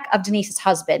the back of Denise's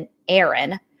husband,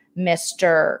 Aaron,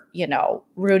 Mr.,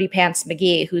 Rudy Pants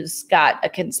McGee, who's got a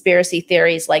conspiracy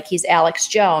theories like he's Alex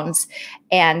Jones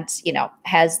and,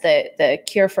 has the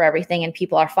cure for everything, and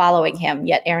people are following him.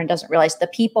 Yet Aaron doesn't realize the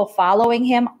people following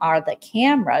him are the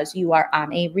cameras. You are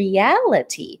on a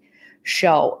reality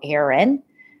show, Aaron.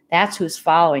 That's who's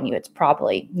following you. It's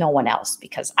probably no one else,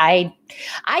 because I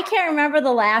can't remember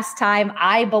the last time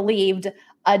I believed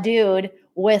a dude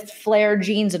with flare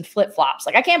jeans and flip-flops.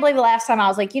 Like, I can't believe the last time I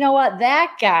was like, you know what?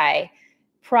 That guy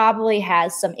probably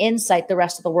has some insight the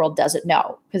rest of the world doesn't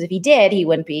know. Because if he did, he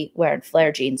wouldn't be wearing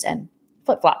flare jeans and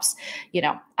flip-flops.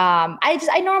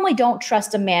 I normally don't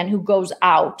trust a man who goes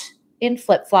out in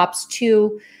flip-flops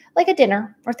to like a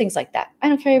dinner or things like that. I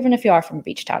don't care even if you are from a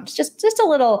beach town. It's just a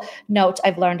little note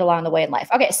I've learned along the way in life.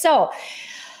 Okay, so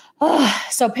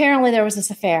apparently there was this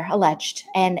affair alleged,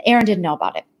 and Aaron didn't know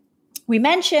about it. They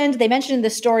mentioned in the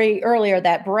story earlier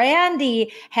that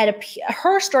Brandi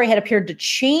her story had appeared to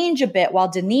change a bit, while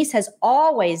Denise has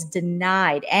always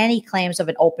denied any claims of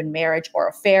an open marriage or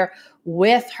affair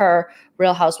with her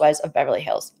Real Housewives of Beverly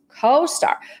Hills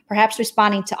co-star. Perhaps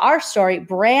responding to our story,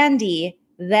 Brandi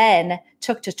then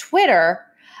took to Twitter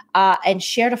and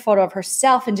shared a photo of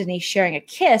herself and Denise sharing a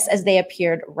kiss as they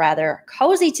appeared rather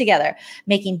cozy together,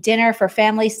 making dinner for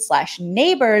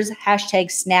family/neighbors.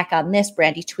 #snack on this,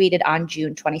 Brandi tweeted on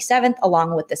June 27th,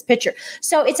 along with this picture.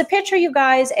 So it's a picture, you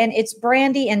guys, and it's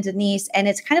Brandi and Denise, and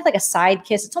it's kind of like a side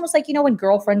kiss. It's almost like, when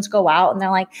girlfriends go out and they're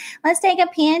like, let's take a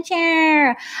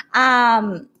picture.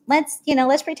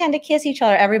 Let's pretend to kiss each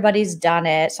other. Everybody's done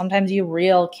it. Sometimes you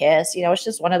real kiss. It's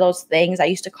just one of those things I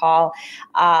used to call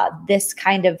this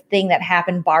kind of thing that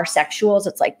happened barsexuals.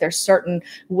 It's like there's certain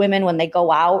women when they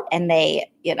go out and they,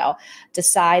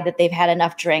 decide that they've had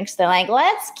enough drinks, they're like,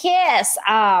 let's kiss.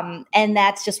 And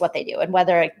that's just what they do. And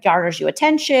whether it garners you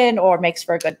attention or makes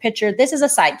for a good picture, this is a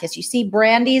side kiss. You see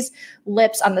Brandi's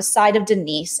lips on the side of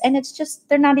Denise, and it's just,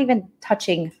 they're not even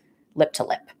touching lip to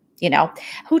lip.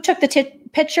 Who took the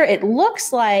picture? It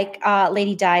looks like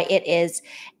Lady Di. It is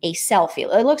a selfie.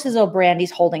 It looks as though Brandi's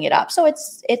holding it up. So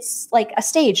it's like a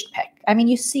staged pic. I mean,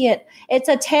 you see it. It's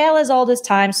a tale as old as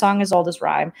time, song as old as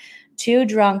rhyme. Two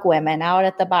drunk women out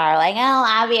at the bar, like,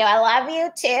 I love you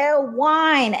too,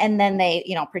 wine. And then they,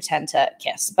 pretend to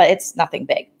kiss, but it's nothing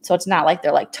big. So it's not like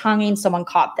they're like tonguing. Someone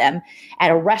caught them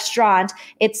at a restaurant.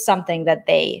 It's something that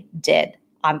they did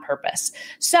on purpose.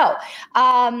 So,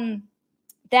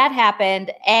 that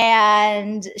happened,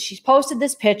 and she's posted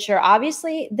this picture.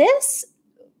 Obviously, this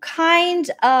kind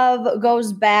of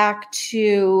goes back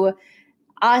to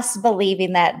us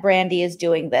believing that Brandi is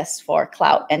doing this for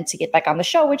clout and to get back on the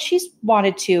show, which she's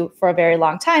wanted to for a very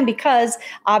long time, because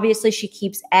obviously she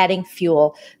keeps adding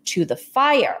fuel to the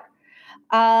fire.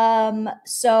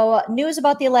 So news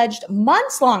about the alleged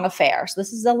months-long affair. So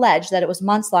this is alleged that it was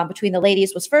months-long between the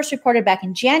ladies was first reported back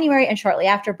in January, and shortly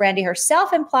after, Brandi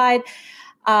herself implied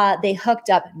They hooked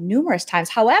up numerous times.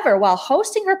 However, while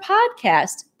hosting her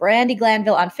podcast, Brandi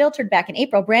Glanville Unfiltered back in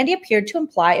April, Brandi appeared to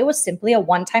imply it was simply a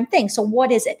one-time thing. So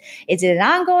what is it? Is it an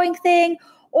ongoing thing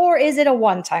or is it a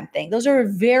one-time thing? Those are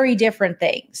very different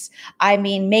things. I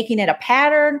mean, making it a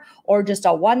pattern or just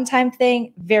a one-time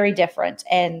thing, very different,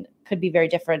 and could be very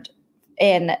different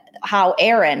in how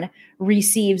Aaron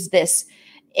receives this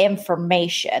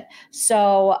information.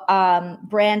 So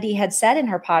Brandi had said in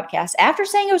her podcast, after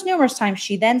saying it was numerous times,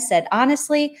 she then said,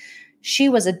 honestly, she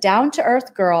was a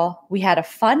down-to-earth girl. We had a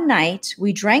fun night.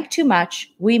 We drank too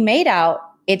much. We made out.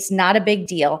 It's not a big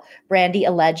deal, Brandi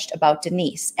alleged about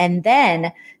Denise. And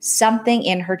then something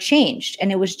in her changed.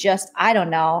 And it was just, I don't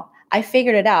know. I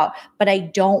figured it out, but I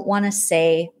don't want to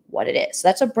say what it is. So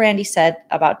that's what Brandi said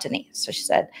about Denise. So she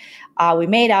said, we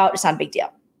made out. It's not a big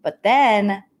deal. But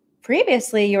then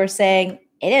previously, you were saying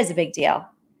it is a big deal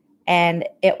and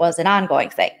it was an ongoing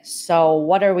thing. So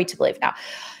what are we to believe now?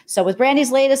 So with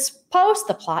Brandi's latest post,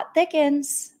 the plot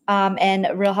thickens. And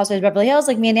Real Housewives of Beverly Hills,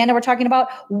 like me and Nana were talking about,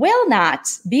 will not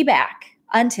be back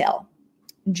until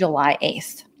July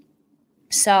 8th.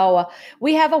 So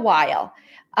we have a while.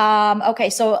 Okay,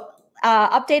 so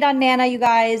update on Nana, you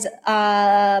guys.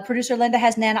 Producer Linda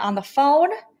has Nana on the phone.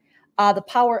 The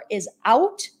power is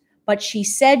out. But she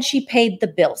said she paid the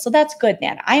bill. So that's good,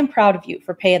 Nana. I am proud of you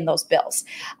for paying those bills.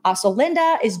 So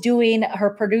Linda is doing her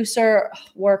producer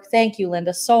work. Thank you,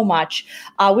 Linda, so much.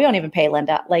 We don't even pay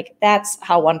Linda. Like, that's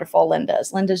how wonderful Linda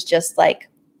is. Linda's just like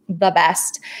the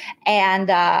best. And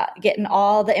getting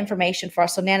all the information for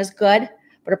us. So Nana's good,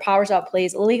 but her power's out,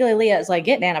 please. Legally, Leah is like,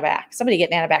 get Nana back. Somebody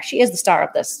get Nana back. She is the star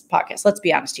of this podcast. Let's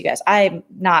be honest, you guys. I'm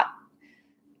not,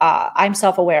 I'm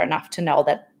self-aware enough to know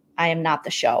that I am not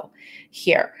the show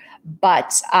here.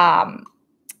 But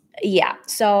yeah,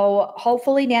 so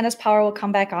hopefully Nana's power will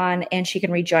come back on and she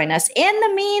can rejoin us. In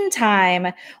the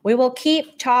meantime, we will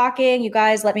keep talking. You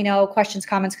guys, let me know questions,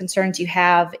 comments, concerns you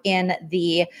have in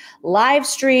the live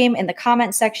stream, in the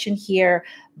comment section here.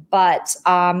 But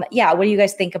yeah, what do you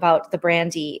guys think about the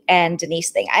Brandi and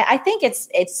Denise thing? I think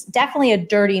it's definitely a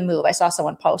dirty move. I saw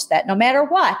someone post that no matter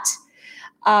what,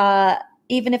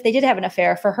 even if they did have an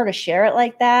affair, for her to share it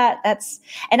like that,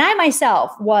 and I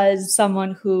myself was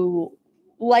someone who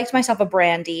liked myself a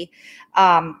Brandi,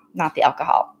 not the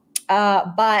alcohol,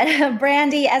 but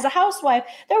Brandi as a housewife,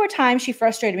 there were times she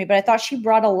frustrated me, but I thought she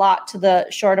brought a lot to the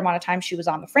short amount of time she was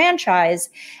on the franchise.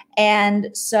 And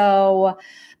so,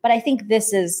 but I think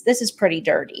this is pretty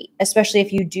dirty, especially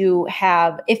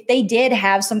if they did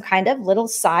have some kind of little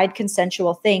side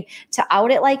consensual thing to out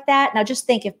it like that. Now just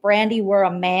think, if Brandi were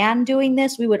a man doing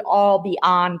this, we would all be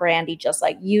on Brandi, just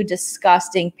like, you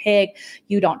disgusting pig.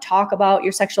 You don't talk about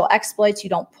your sexual exploits.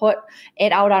 You don't put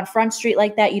it out on Front Street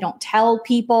like that. You don't tell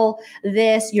people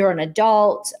this. You're an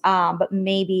adult. But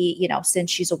maybe, since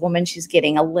she's a woman, she's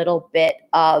getting a little bit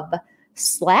of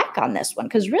slack on this one,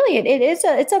 because really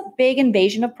it's a big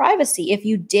invasion of privacy if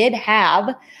you did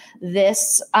have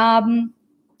this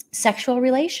sexual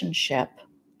relationship.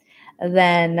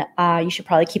 Then you should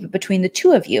probably keep it between the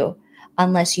two of you,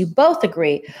 unless you both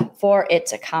agree for it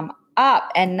to come up.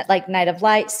 And like Night of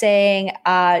Light saying,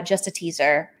 just a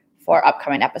teaser for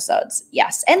upcoming episodes.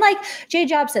 Yes. And like J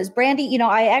Job says, Brandi,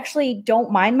 I actually don't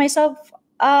mind myself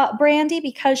Brandi,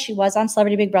 because she was on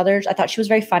Celebrity Big Brother. I thought she was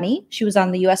very funny. She was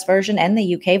on the US version and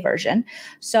the UK version.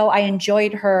 So I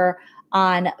enjoyed her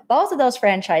on both of those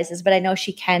franchises, but I know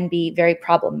she can be very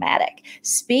problematic.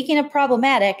 Speaking of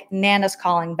problematic, Nana's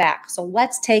calling back. So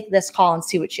let's take this call and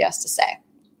see what she has to say.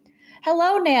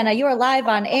 Hello, Nana. You are live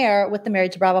on air with the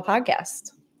Married to Bravo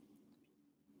podcast.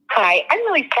 Hi. I'm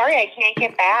really sorry I can't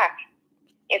get back.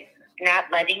 It's not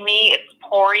letting me. It's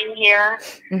pouring here,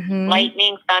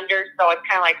 lightning, thunder. So it's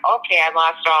kind of like, okay, I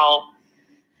lost all.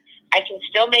 I can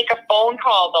still make a phone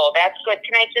call, though. That's good.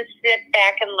 Can I just sit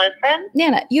back and listen?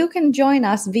 Nana, you can join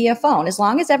us via phone, as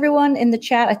long as everyone in the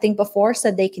chat, I think before,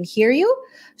 said they can hear you.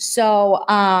 So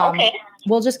okay.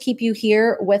 We'll just keep you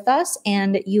here with us,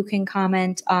 and you can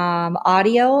comment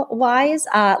audio-wise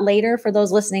later. For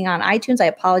those listening on iTunes, I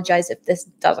apologize if this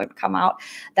doesn't come out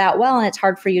that well and it's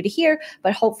hard for you to hear,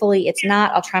 but hopefully it's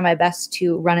not. I'll try my best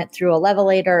to run it through a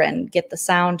levelator and get the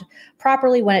sound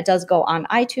properly when it does go on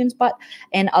iTunes, but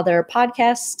and other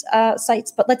podcast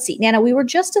sites. But let's see, Nana, we were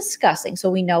just discussing, so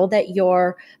we know that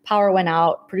your power went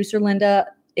out. Producer Linda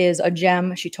is a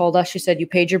gem. She told us, she said, you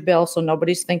paid your bill, so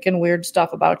nobody's thinking weird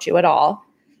stuff about you at all.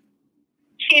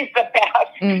 She's the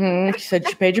best. She said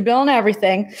she paid your bill and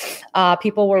everything.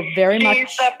 People were very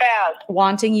much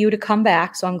wanting you to come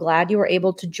back, so I'm glad you were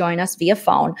able to join us via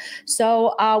phone.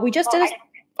 So we just did.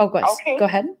 Go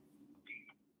ahead.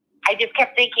 I just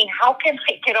kept thinking, how can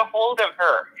I get a hold of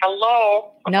her?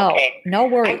 Hello? No, Okay. no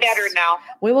worries. I'm better now.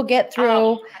 We will get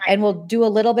through and we'll do a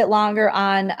little bit longer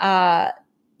on,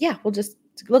 we'll just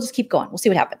keep going. We'll see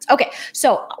what happens. Okay.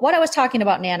 So what I was talking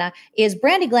about, Nana, is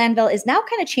Brandi Glanville is now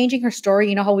kind of changing her story.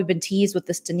 You know how we've been teased with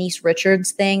this Denise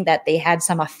Richards thing that they had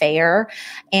some affair,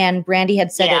 and Brandi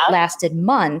had said it lasted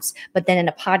months, but then in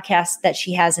a podcast that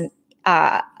she hasn't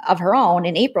of her own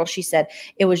in April, she said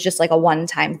it was just like a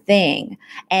one-time thing.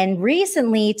 And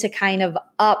recently, to kind of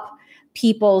up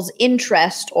people's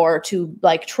interest or to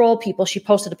like troll people, she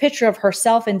posted a picture of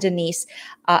herself and Denise,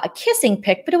 a kissing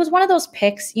pic, but it was one of those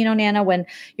pics, you know, Nana, when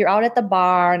you're out at the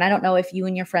bar, and I don't know if you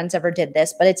and your friends ever did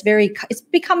this, but it's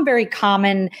become very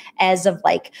common as of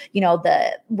like, you know,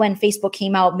 when Facebook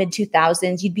came out mid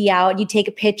 2000s, you'd be out, you'd take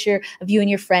a picture of you and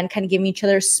your friend kind of giving each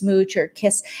other a smooch or a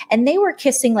kiss, and they were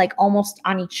kissing like almost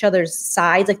on each other's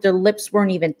sides, like their lips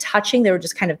weren't even touching, they were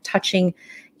just kind of touching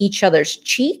each other's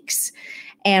cheeks.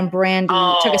 And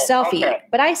Brandi took a selfie. Okay.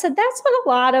 But I said, that's what a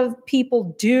lot of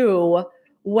people do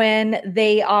when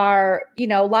they are, you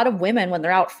know, a lot of women, when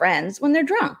they're out friends, when they're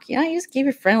drunk, you know, you just give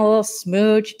your friend a little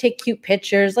smooch, take cute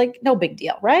pictures, like no big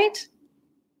deal, right?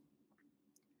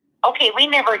 Okay, we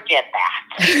never did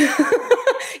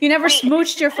that. You never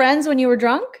smooched your friends when you were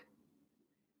drunk?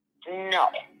 No.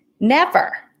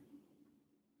 Never?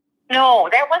 No,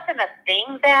 that wasn't a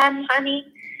thing then,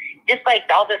 honey. Just like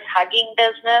all this hugging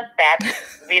business, that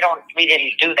we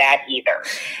didn't do that either.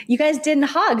 You guys didn't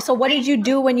hug. So what did you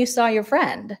do when you saw your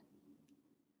friend?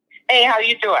 Hey, how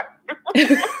you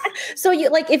doing? So you,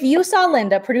 like, if you saw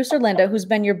Linda, producer Linda, who's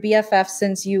been your BFF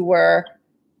since you were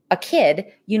a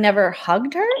kid, you never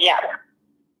hugged her? Yeah.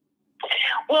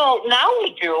 Well, now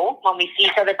we do when we see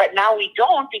each other, but now we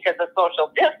don't because of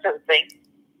social distancing.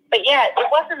 But yeah, it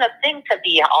wasn't a thing to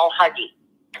be all huggy.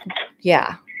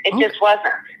 Yeah. It just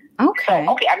wasn't. Okay.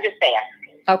 So, I'm just saying.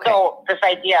 Okay. So this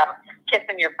idea of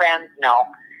kissing your friends, no.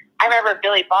 I remember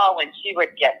Billy Ball, when she would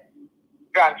get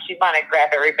drunk, she'd want to grab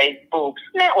everybody's boobs,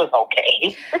 and that was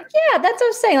okay. Yeah, that's what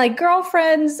I'm saying. Like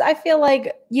girlfriends, I feel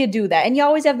like you do that. And you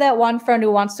always have that one friend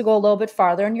who wants to go a little bit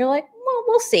farther, and you're like, well,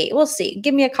 we'll see. We'll see.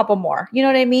 Give me a couple more. You know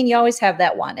what I mean? You always have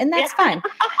that one, and that's fine.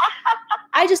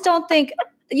 I just don't think,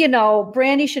 you know,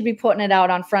 Brandi should be putting it out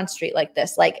on Front Street like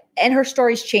this, like, and her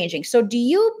story's changing. So do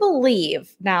you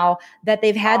believe now that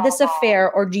they've had this affair,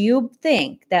 or do you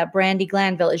think that Brandi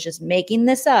Glanville is just making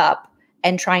this up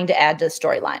and trying to add to the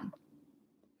storyline?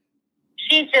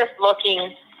 She's just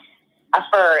looking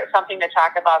for something to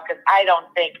talk about, because I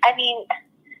mean,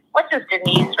 what does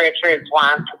Denise Richards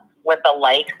want with the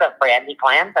likes of Brandi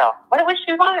Glanville? What would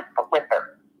she want with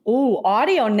her? Ooh,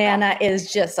 Audio Nana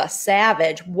is just a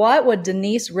savage. What would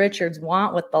Denise Richards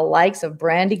want with the likes of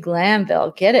Brandi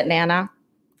Glanville? Get it, Nana?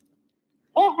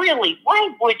 Well, really, why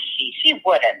would she? She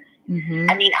wouldn't. Mm-hmm.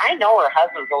 I mean, I know her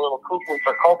husband's a little cuckoo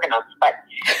for coconuts, but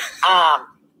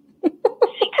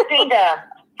she kind of,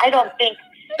 I don't think,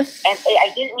 and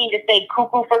I didn't mean to say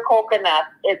cuckoo for coconuts.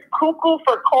 It's cuckoo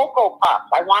for Cocoa Puffs.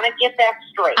 I want to get that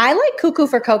straight. I like cuckoo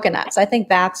for coconuts. I think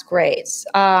that's great.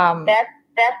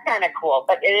 That's kind of cool,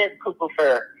 but it is cuckoo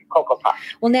for Cocoa Puffs.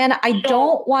 Well, Nana, I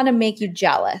don't want to make you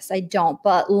jealous. I don't.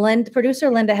 But producer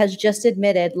Linda has just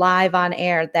admitted live on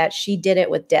air that she did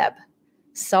it with Deb.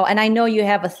 So, and I know you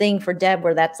have a thing for Deb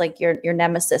where that's like your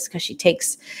nemesis, because she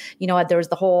takes, you know, there was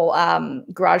the whole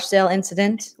garage sale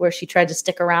incident where she tried to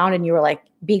stick around and you were like,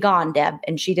 be gone, Deb.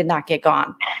 And she did not get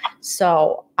gone.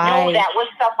 So No, that was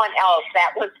someone else.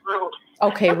 That was Ruth.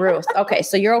 Okay, Ruth. Okay,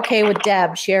 so you're okay with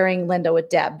Deb sharing Linda with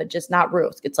Deb, but just not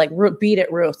Ruth. It's like, beat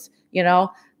it, Ruth. You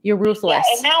know, you're ruthless.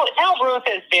 Yeah, and now Ruth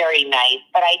is very nice,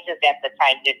 but I just at the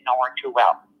time didn't know her too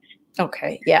well.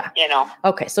 Okay, yeah. You know.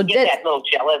 Okay, so that little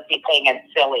jealousy thing is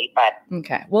silly, but.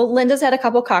 Okay, well, Linda's had a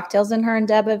couple cocktails, and her and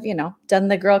Deb have, you know, done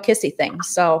the girl kissy thing.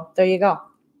 So there you go.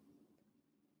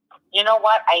 You know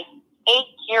what? I hate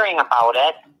hearing about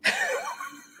it.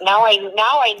 Now I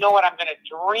know what I'm going to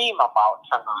dream about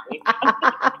tonight.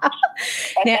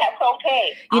 And now, that's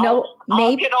okay.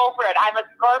 I'll get over it. I'm a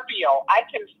Scorpio. I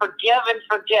can forgive and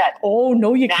forget. Oh,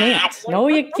 no, you can't. No,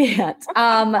 you can't.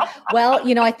 Well,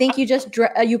 you know, I think you just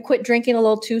you quit drinking a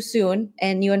little too soon,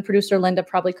 and you and producer Linda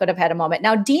probably could have had a moment.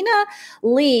 Now, Dina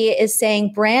Lee is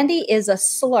saying Brandi is a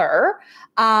slur.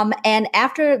 And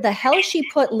after the hell she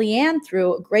put Leanne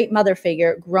through, a great mother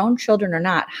figure, grown children or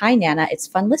not. Hi, Nana. It's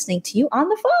fun listening to you on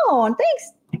the phone.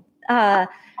 Thanks.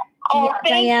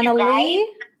 Diana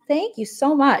Lee. Thank you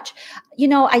so much. You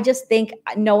know, I just think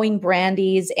knowing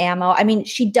Brandi's ammo, I mean,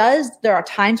 there are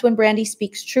times when Brandi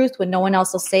speaks truth when no one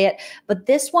else will say it. But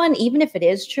this one, even if it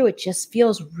is true, it just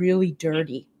feels really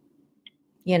dirty.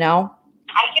 You know?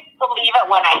 I can believe it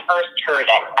when I first heard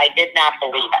it. I did not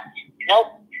believe it. Nope.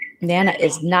 Nana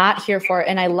is not here for it.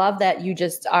 And I love that you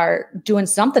just are doing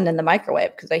something in the microwave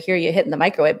because I hear you hitting the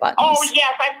microwave buttons. Oh,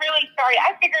 yes. I'm really sorry.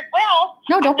 I figured, well.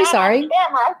 No, don't be sorry.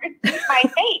 Camera, I could see my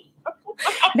face.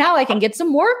 Now I can get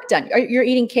some work done. You're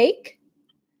eating cake?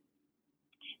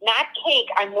 Not cake.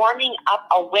 I'm warming up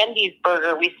a Wendy's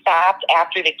burger. We stopped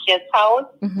after the kids' house.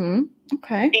 Mm-hmm.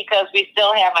 Okay. Because we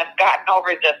still haven't gotten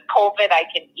over this COVID. I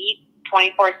can eat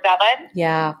 24/7.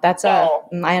 Yeah, that's I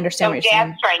understand what you're saying.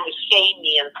 Dad's trying to shame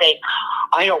me and say,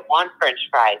 I don't want French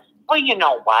fries. Well, you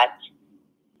know what?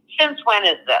 Since when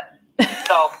is this?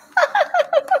 So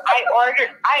I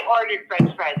ordered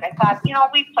French fries. I thought,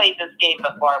 we played this game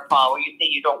before, Paul, where you say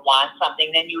you don't want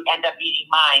something, then you end up eating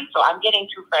mine. So I'm getting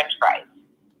 2 French fries.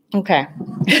 Okay.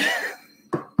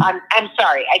 I'm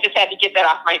sorry. I just had to get that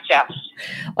off my chest.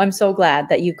 I'm so glad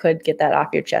that you could get that off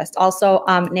your chest. Also,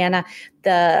 Nana,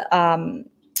 the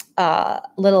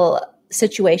little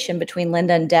situation between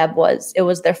Linda and Deb was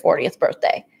their 40th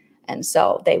birthday. And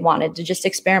so they wanted to just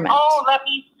experiment. Oh, let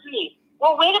me see.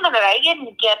 Well, wait a minute. I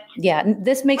didn't get. Yeah,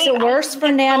 this makes it worse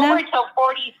for Nana. Until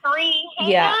 43.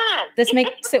 Hang on. This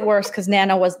makes it worse because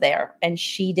Nana was there and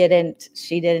she didn't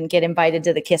get invited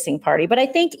to the kissing party. But I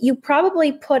think you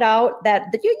probably put out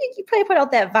that you probably put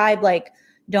out that vibe like,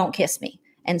 don't kiss me.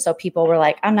 And so people were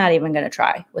like, I'm not even going to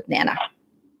try with Nana.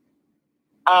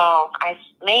 Oh,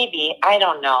 maybe. I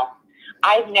don't know.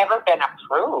 I've never been a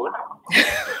prude.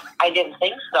 I didn't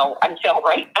think so until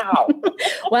right now.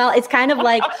 Well, it's kind of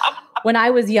like when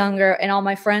I was younger and all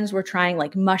my friends were trying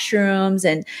like mushrooms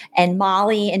and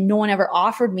Molly and no one ever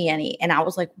offered me any. And I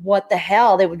was like, what the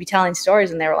hell? They would be telling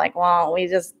stories and they were like, well, we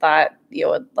just thought you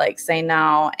would like say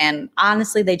no. And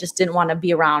honestly, they just didn't want to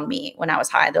be around me when I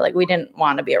was high. They're like, we didn't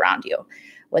want to be around you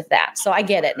with that. So I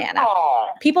get it, Nana. Oh.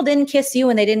 People didn't kiss you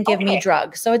and they didn't give me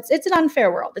drugs. So it's an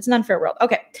unfair world. It's an unfair world.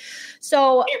 Okay.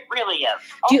 So it really is.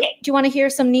 Okay. Do you want to hear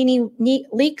some Nene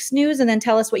Leakes news and then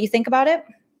tell us what you think about it?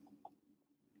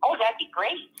 Oh, that'd be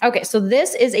great. Okay, so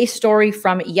this is a story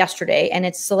from yesterday, and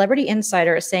it's Celebrity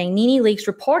Insider is saying Nene Leakes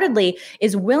reportedly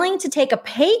is willing to take a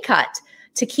pay cut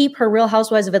to keep her Real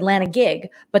Housewives of Atlanta gig,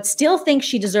 but still thinks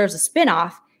she deserves a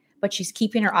spinoff, but she's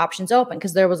keeping her options open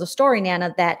because there was a story,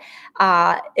 Nana, that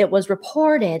it was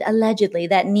reported, allegedly,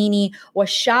 that Nene was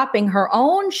shopping her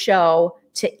own show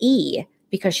to E!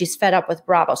 Because she's fed up with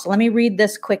Bravo. So let me read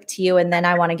this quick to you, and then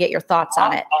I want to get your thoughts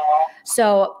on it.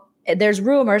 So there's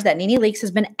rumors that Nene Leakes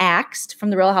has been axed from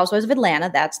the Real Housewives of Atlanta.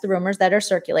 That's the rumors that are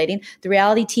circulating. The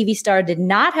reality TV star did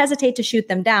not hesitate to shoot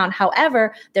them down.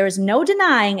 However, there is no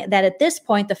denying that at this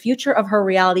point, the future of her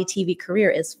reality TV career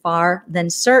is far than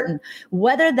certain.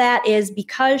 Whether that is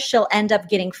because she'll end up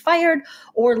getting fired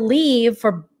or leave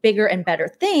for bigger and better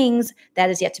things, that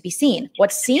is yet to be seen.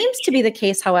 What seems to be the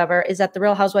case, however, is that the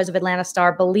Real Housewives of Atlanta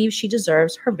star believes she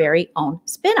deserves her very own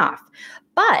spinoff.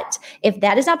 But if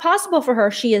that is not possible for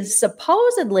her, she is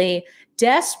supposedly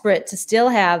desperate to still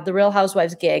have the Real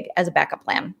Housewives gig as a backup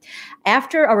plan.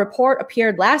 After a report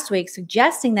appeared last week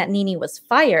suggesting that Nene was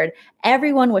fired,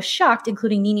 everyone was shocked,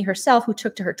 including Nene herself, who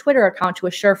took to her Twitter account to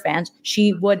assure fans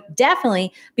she would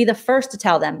definitely be the first to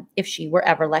tell them if she were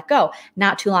ever let go.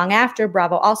 Not too long after,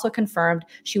 Bravo also confirmed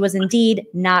she was indeed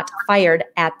not fired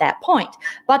at that point.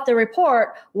 But the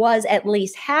report was at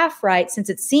least half right, since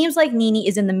it seems like Nene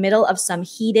is in the middle of some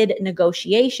heated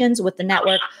negotiations with the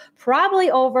network, probably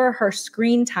over her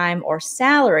screen time or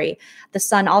salary. The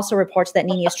Sun also reports that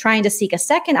Nene is trying to seek a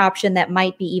second option that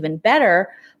might be even better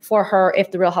for her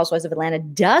if the Real Housewives of Atlanta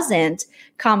doesn't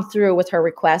come through with her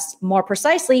request. More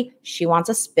precisely, she wants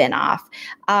a spinoff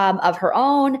of her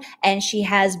own, and she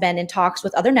has been in talks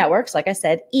with other networks, like I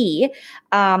said, E!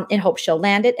 In hopes she'll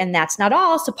land it. And that's not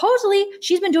all. Supposedly,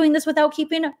 she's been doing this without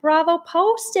keeping Bravo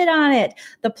posted on it.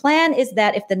 The plan is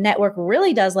that if the network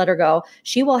really does let her go,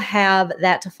 she will have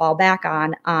that to fall back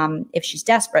on if she's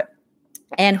desperate.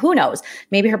 And who knows,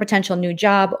 maybe her potential new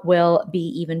job will be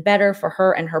even better for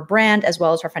her and her brand, as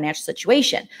well as her financial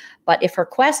situation. But if her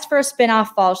quest for a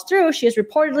spinoff falls through, she is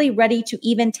reportedly ready to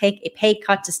even take a pay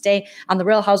cut to stay on the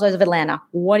Real Housewives of Atlanta.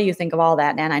 What do you think of all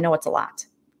that, Nan? I know it's a lot.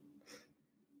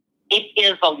 It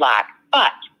is a lot.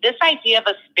 But this idea of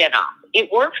a spinoff,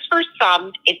 it works for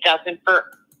some, it doesn't for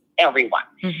everyone.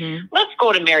 Mm-hmm. Let's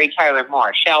go to Mary Tyler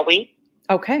Moore, shall we?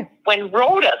 Okay. When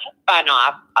Rhoda spun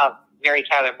off of Mary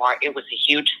Tyler Moore, it was a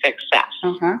huge success.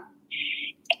 Uh-huh.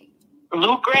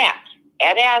 Lou Grant,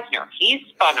 Ed Asner, he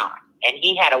spun on, and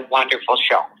he had a wonderful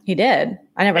show. He did.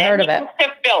 I never heard of it.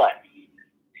 Phyllis.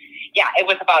 Yeah, it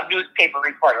was about newspaper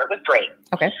reporter. It was great.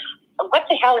 Okay. What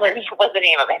the hell was the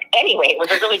name of it? Anyway, it was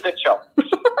a really good show.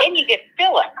 Then you get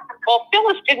Phyllis. Well,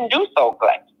 Phyllis didn't do so good.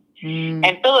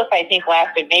 And Phyllis, I think,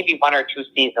 lasted maybe 1 or 2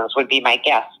 seasons would be my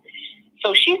guess.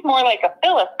 So she's more like a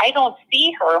Phyllis. I don't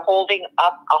see her holding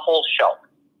up a whole show.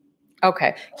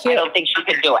 Okay. I don't think she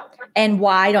could do it. And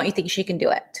why don't you think she can do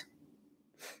it?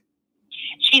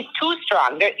 She's too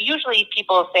strong. Usually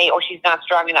people say, oh, she's not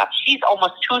strong enough. She's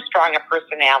almost too strong a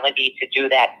personality to do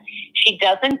that. She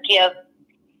doesn't give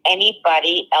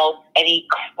anybody else any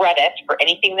credit for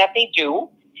anything that they do,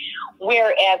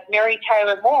 whereas Mary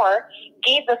Tyler Moore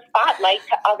gave the spotlight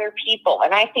to other people.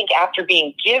 And I think after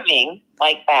being giving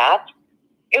like that,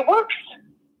 it works.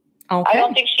 Okay. I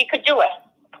don't think she could do it.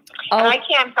 And I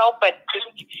can't help but just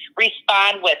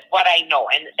respond with what I know,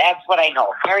 and that's what I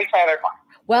know. Mary Tyler Moore.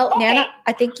 Well, okay. Nana,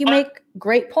 I think you make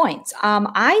great points.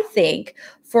 I think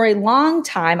for a long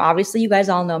time, obviously you guys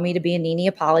all know me to be a Nene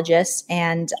apologist.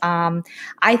 And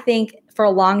I think for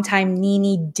a long time,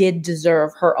 Nene did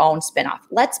deserve her own spinoff.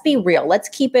 Let's be real. Let's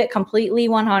keep it completely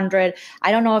 100.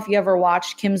 I don't know if you ever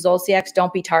watched Kim Zolciak's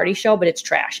Don't Be Tardy show, but it's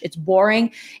trash. It's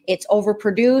boring. It's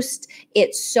overproduced.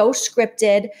 It's so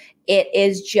scripted. It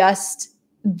is just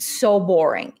so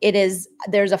boring.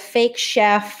 There's a fake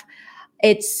chef.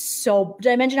 Did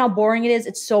I mention how boring it is?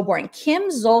 It's so boring. Kim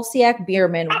Zolciak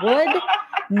Biermann would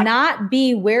not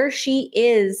be where she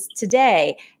is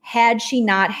today had she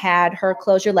not had her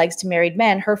Close Your Legs to Married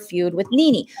Men, her feud with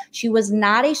Nene. She was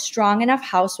not a strong enough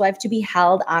housewife to be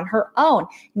held on her own.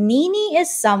 Nene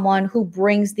is someone who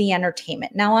brings the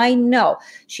entertainment. Now, I know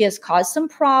she has caused some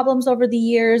problems over the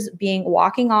years,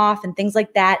 walking off and things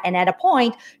like that. And at a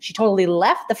point, she totally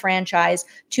left the franchise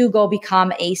to go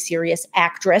become a serious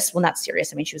actress. Well, not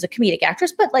serious. I mean, she was a comedic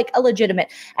actress, but like a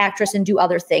legitimate actress and do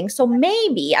other things. So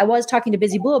maybe I was talking to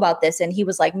Busy Blue about this, and he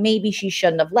was like, maybe she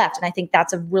shouldn't have left. And I think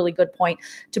that's a really good point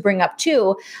to bring up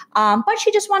too. But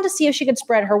she just wanted to see if she could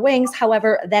spread her wings.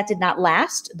 However, that did not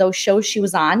last. Those shows she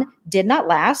was on did not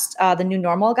last. The New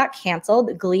Normal got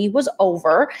canceled. Glee was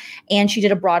over, and she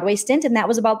did a Broadway stint, and that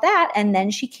was about that. And then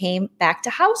she came back to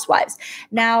Housewives.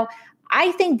 Now,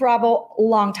 I think Bravo a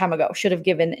long time ago should have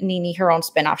given Nene her own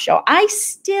spinoff show.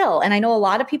 And I know a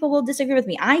lot of people will disagree with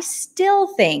me, I still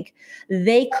think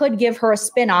they could give her a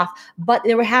spinoff, but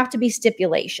there would have to be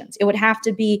stipulations. It would have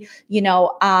to be, you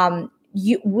have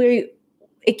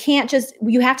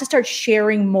to start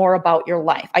sharing more about your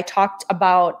life. I talked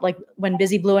about, like, when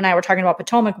Busy Blue and I were talking about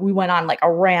Potomac, we went on like a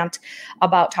rant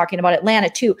about talking about Atlanta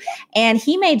too. And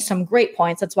he made some great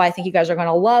points. That's why I think you guys are going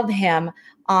to love him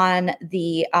on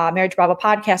the Marriage Bravo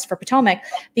podcast for Potomac,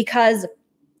 because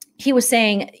he was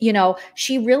saying,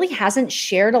 she really hasn't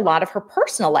shared a lot of her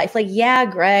personal life. Like,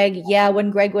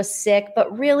 when Greg was sick,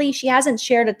 but really she hasn't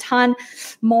shared a ton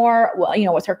more,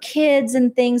 with her kids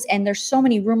and things. And there's so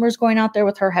many rumors going out there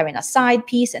with her having a side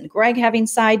piece and Greg having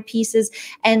side pieces.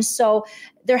 And so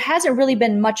there hasn't really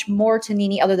been much more to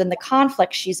Nene other than the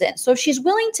conflict she's in. So if she's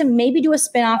willing to maybe do a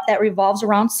spinoff that revolves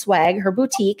around Swag, her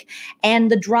boutique,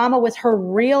 and the drama with her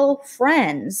real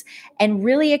friends, and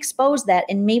really expose that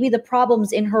and maybe the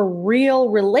problems in her real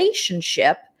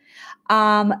relationship,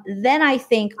 then I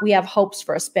think we have hopes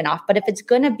for a spinoff. But if it's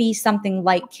going to be something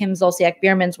like Kim Zolciak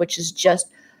Biermann's, which is just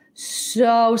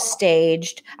so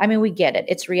staged. I mean, we get it.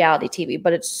 It's reality TV,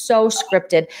 but it's so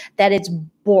scripted that it's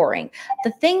boring.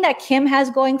 The thing that Kim has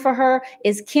going for her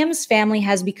is Kim's family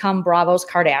has become Bravo's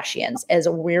Kardashians. As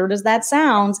weird as that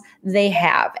sounds, they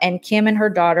have. And Kim and her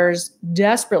daughters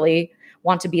desperately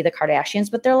want to be the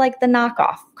Kardashians, but they're like the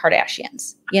knockoff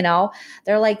Kardashians.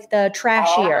 They're like the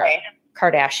trashier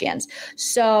Kardashians.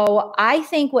 So I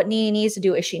think what Nene needs to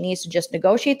do is she needs to just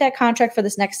negotiate that contract for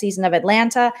this next season of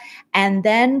Atlanta. And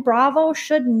then Bravo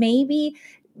should maybe,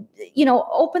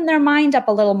 open their mind up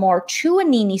a little more to a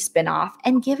Nene spinoff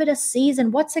and give it a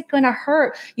season. What's it going to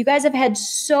hurt? You guys have had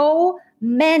so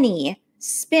many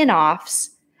spinoffs,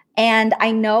 and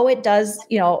I know it does,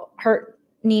 hurt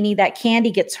Nene that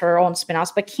Kandi gets her own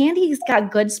spinoffs, but Kandi's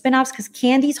got good spinoffs because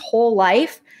Kandi's whole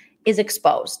life is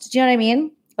exposed. Do you know what I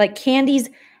mean? Like Kandi's,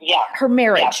 her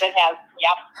marriage,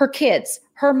 her kids,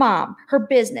 her mom, her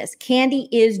business. Kandi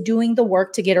is doing the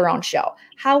work to get her own show.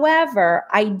 However,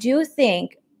 I do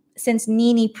think since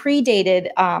Nene predated,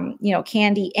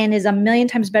 Kandi and is a million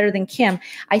times better than Kim,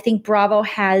 I think Bravo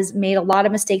has made a lot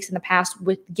of mistakes in the past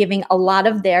with giving a lot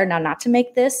of not to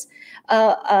make this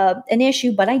an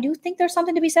issue, but I do think there's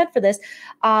something to be said for this.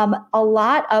 A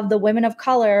lot of the women of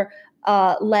color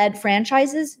led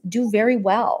franchises do very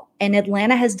well. And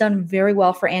Atlanta has done very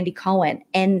well for Andy Cohen.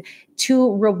 And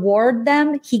to reward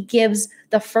them, he gives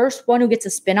the first one who gets a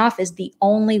spinoff is the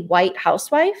only white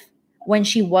housewife. when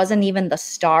she wasn't even the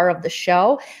star of the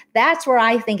show. That's where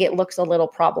I think it looks a little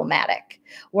problematic,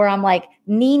 where I'm like,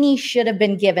 Nene should have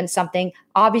been given something.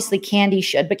 Obviously, Candy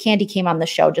should, but Candy came on the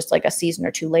show just like a season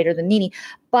or two later than Nene.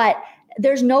 But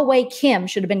there's no way Kim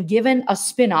should have been given a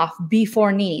spinoff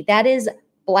before Nene. That is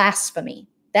blasphemy.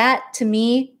 That, to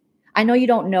me, I know you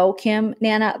don't know Kim,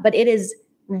 Nana, but it is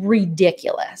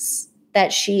ridiculous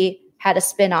that she had a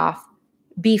spinoff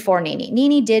before Nene.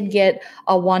 Nene did get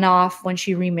a one-off when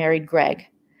she remarried Greg.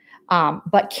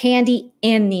 But Candy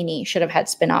and Nene should have had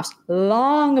spinoffs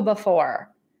long before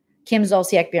Kim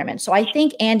Zolciak Biermann. So I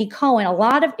think Andy Cohen, a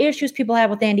lot of issues people have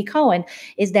with Andy Cohen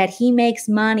is that he makes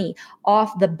money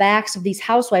off the backs of these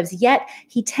housewives, yet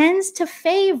he tends to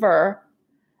favor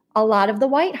a lot of the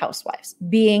white housewives,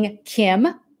 being Kim,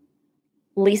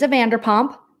 Lisa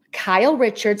Vanderpump, Kyle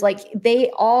Richards. Like, they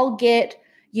all get,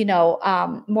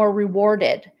 more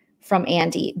rewarded from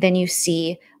Andy than you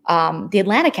see the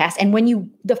Atlanta cast. And when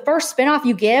the first spinoff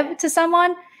you give to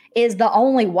someone is the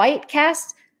only white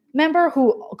cast member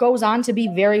who goes on to be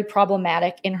very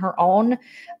problematic in her own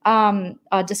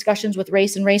discussions with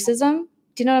race and racism.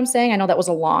 Do you know what I'm saying? I know that was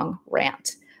a long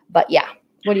rant, but yeah.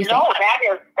 What do you think?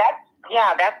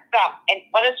 No, that's and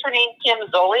what is her name? Kim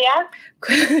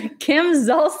Zolciak? Kim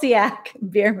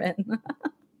Zolciak Biermann.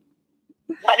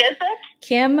 What is it?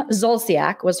 Kim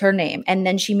Zolciak was her name. And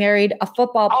then she married a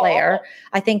football player. Okay.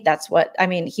 I think that's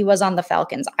he was on the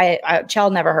Falcons.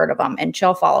 Chell never heard of him, and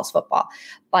Chell follows football.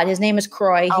 But his name is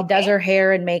Croy. Okay. He does her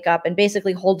hair and makeup and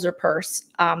basically holds her purse.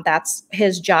 That's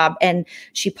his job. And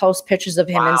she posts pictures of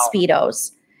him in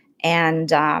Speedos. And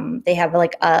they have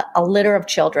like a litter of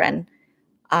children.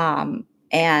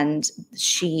 And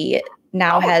she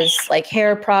now has like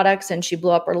hair products, and she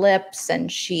blew up her lips,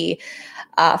 and she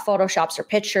photoshops her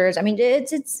pictures. I mean,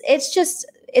 it's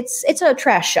a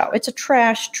trash show. It's a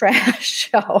trash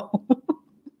show.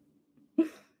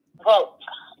 Well,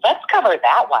 let's cover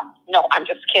that one. No, I'm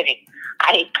just kidding.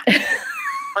 We're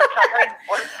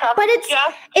covering but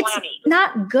it's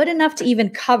not good enough to even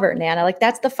cover, Nana. Like,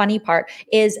 that's the funny part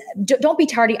is don't be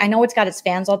tardy. I know it's got its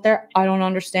fans out there. I don't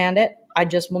understand it. I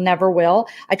just never will.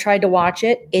 I tried to watch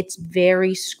it. It's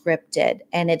very scripted,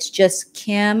 and it's just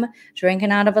Kim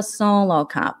drinking out of a Solo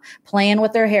cup, playing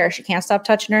with her hair. She can't stop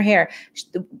touching her hair,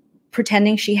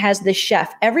 pretending she has this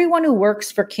chef. Everyone who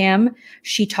works for Kim,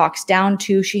 she talks down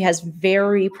to. She has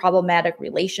very problematic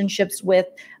relationships with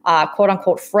quote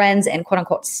unquote friends and quote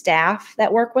unquote staff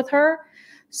that work with her.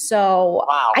 So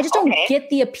I just don't get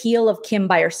the appeal of Kim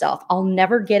by herself. I'll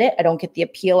never get it. I don't get the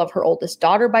appeal of her oldest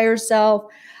daughter by herself.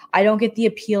 I don't get the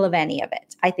appeal of any of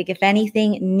it. I think if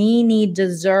anything, Nene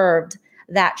deserved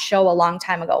that show a long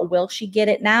time ago. Will she get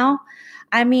it now?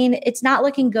 I mean, it's not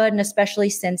looking good, and especially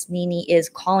since Nene is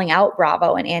calling out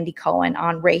Bravo and Andy Cohen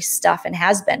on race stuff and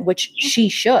has been, which she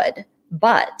should,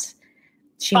 but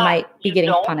she might be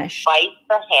getting punished. Bite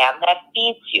the hand that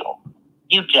feeds you.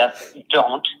 You just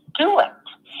don't do it.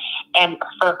 And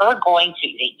for her going to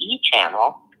the E!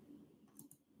 channel,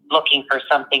 looking for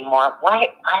something more, why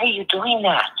are you doing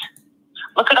that?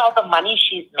 Look at all the money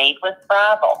she's made with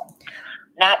Bravo.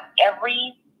 Not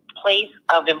every place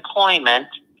of employment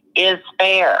is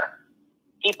fair.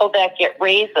 People that get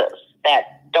raises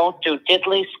that don't do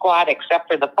diddly squat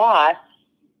except for the boss,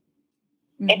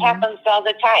 it happens all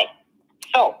the time.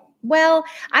 So,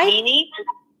 Nene,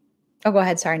 go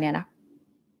ahead. Sorry, Nana.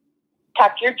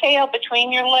 Tuck your tail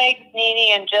between your legs,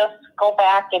 Nene, and just go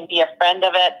back and be a friend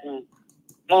of it and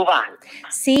move on.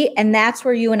 See, and that's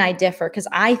where you and I differ, because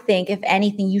I think, if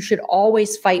anything, you should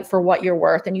always fight for what you're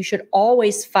worth, and you should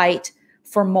always fight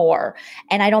for more.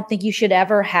 And I don't think you should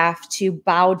ever have to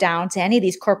bow down to any of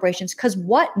these corporations, because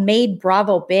what made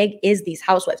Bravo big is these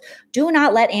housewives. Do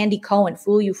not let Andy Cohen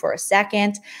fool you for a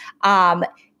second. And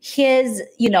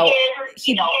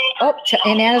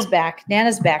Nana's back.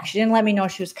 Nana's back. She didn't let me know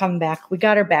she was coming back. We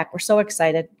got her back. We're so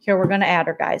excited. Here, we're going to add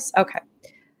her, guys. Okay.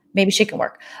 Maybe she can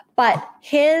work. But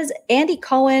Andy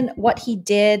Cohen, what he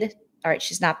did. All right,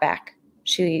 she's not back.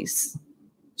 She's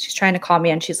trying to call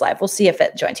me and she's live. We'll see if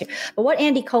it joins here. But what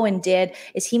Andy Cohen did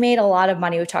is he made a lot of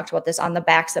money. We talked about this on the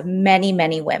backs of many,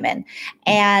 many women.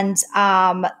 And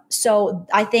so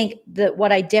I think that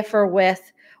what I differ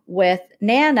with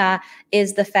Nana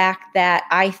is the fact that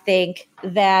I think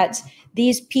that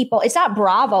these people, it's not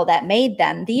Bravo that made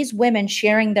them. These women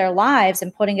sharing their lives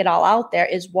and putting it all out there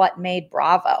is what made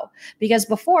Bravo. Because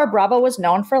before, Bravo was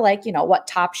known for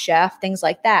Top Chef, things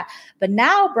like that. But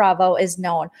now Bravo is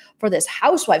known for this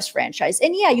Housewives franchise.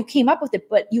 And yeah, you came up with it,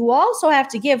 but you also have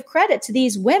to give credit to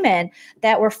these women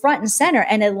that were front and center.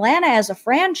 And Atlanta as a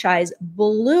franchise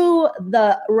blew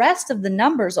the rest of the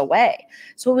numbers away.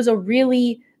 So it was a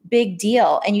really big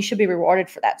deal, and you should be rewarded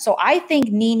for that. So I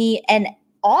think Nene and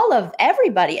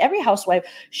everybody, every housewife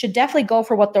should definitely go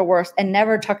for what they're worth and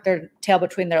never tuck their tail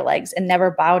between their legs and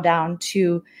never bow down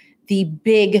to the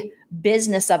big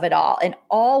business of it all, and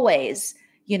always,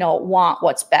 want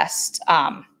what's best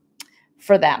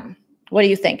for them. What do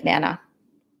you think, Nana?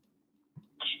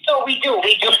 So we do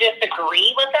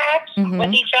disagree with that,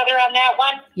 with each other on that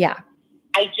one. Yeah.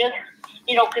 I just,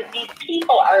 because these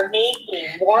people are making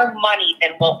more money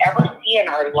than we'll ever see in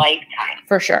our lifetime.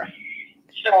 For sure.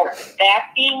 So that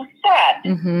being said,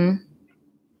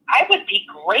 I would be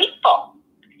grateful.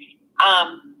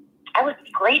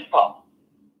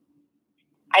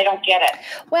 I don't get it.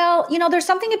 Well, there's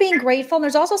something to being grateful, and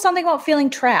there's also something about feeling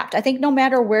trapped. I think no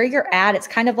matter where you're at, it's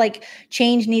kind of like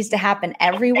change needs to happen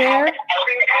everywhere.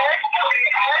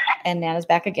 And Nana's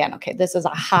back again. Okay, this is a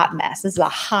hot mess. This is a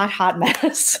hot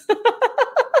mess.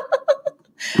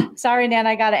 Sorry, Nana,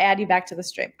 I got to add you back to the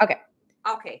stream. Okay.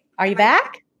 Are you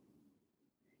back?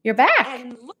 You're back.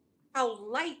 And look how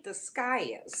light the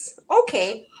sky is.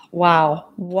 Okay.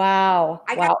 Wow.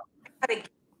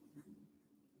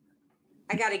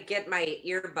 I got to get my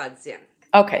earbuds in.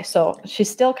 Okay, so she's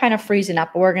still kind of freezing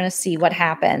up, but we're going to see what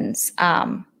happens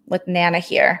with Nana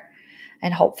here.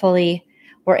 And hopefully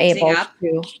we're able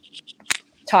to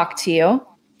talk to you.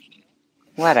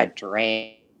 What a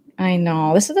drag. I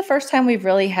know. This is the first time we've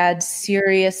really had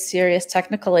serious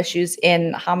technical issues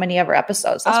in how many ever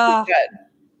episodes. That's pretty good.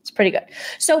 It's pretty good.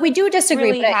 So we do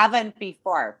disagree. Really haven't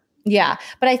before. Yeah.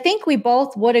 But I think we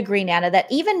both would agree, Nana, that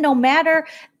even no matter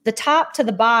the top to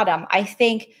the bottom, I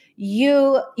think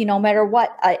no matter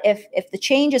what, if the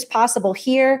change is possible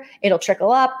here, it'll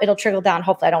trickle up, it'll trickle down.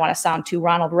 Hopefully I don't want to sound too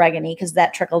Ronald Reagan-y because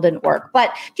that trickle didn't work.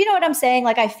 But do you know what I'm saying?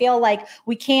 Like, I feel like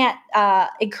we can't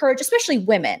encourage, especially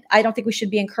women. I don't think we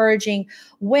should be encouraging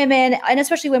women, and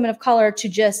especially women of color, to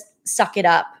just suck it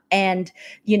up. And,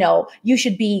 you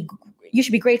should be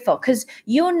grateful because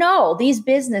these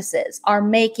businesses are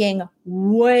making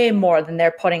way more than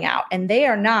they're putting out, and they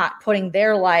are not putting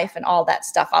their life and all that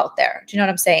stuff out there. Do you know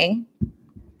what I'm saying?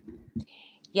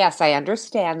 Yes, I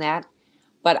understand that,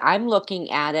 but I'm looking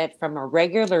at it from a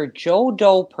regular Joe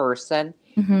Doe person.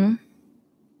 Her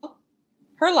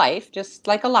life, just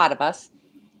like a lot of us,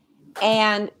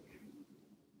 and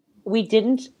we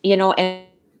didn't, and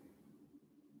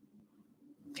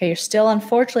okay, you're still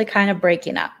unfortunately kind of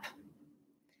breaking up.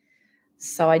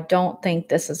 So I don't think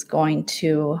this is going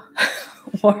to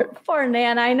work for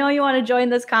Nana. I know you want to join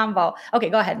this combo. Okay,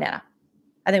 go ahead, Nana.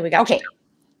 I think we got you.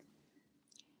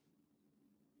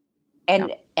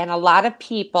 And a lot of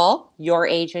people your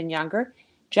age and younger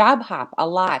job hop a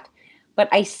lot. But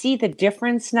I see the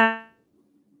difference now.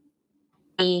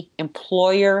 The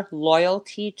employer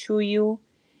loyalty to you.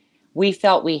 We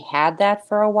felt we had that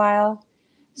for a while.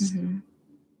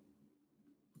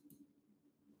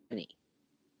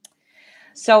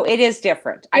 So it is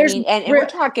different. And we're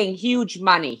talking huge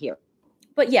money here.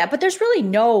 But there's really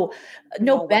no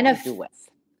benefit.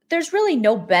 There's really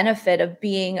no benefit of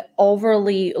being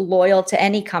overly loyal to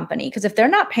any company, because if they're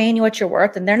not paying you what you're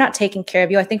worth and they're not taking care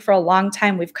of you, I think for a long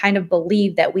time we've kind of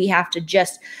believed that we have to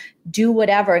just do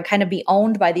whatever and kind of be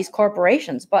owned by these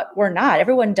corporations, but we're not.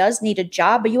 Everyone does need a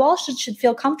job, but you all should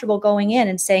feel comfortable going in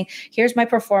and saying, here's my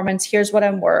performance, here's what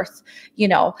I'm worth,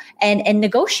 and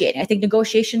negotiating. I think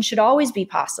negotiation should always be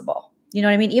possible. You know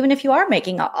what I mean? Even if you are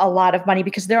making a lot of money,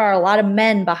 because there are a lot of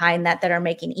men behind that are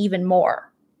making even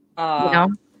more.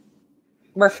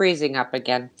 We're freezing up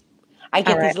again. I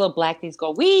get these little black things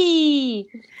go, wee.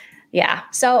 Yeah.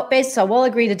 So we'll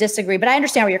agree to disagree, but I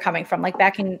understand where you're coming from. Like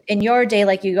back in your day,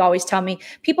 like you always tell me,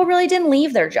 people really didn't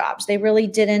leave their jobs. They really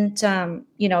didn't,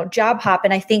 job hop.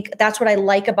 And I think that's what I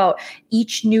like about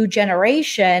each new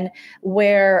generation,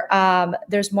 where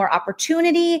there's more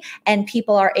opportunity and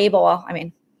people are able,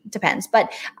 it depends,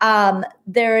 but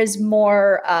there is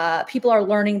more, people are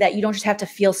learning that you don't just have to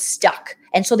feel stuck.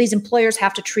 And so these employers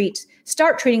have to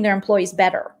start treating their employees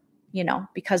better.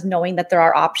 Because knowing that there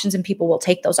are options and people will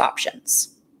take those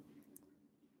options.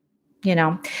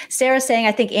 Sarah's saying,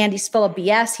 I think Andy's full of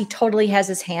BS. He totally has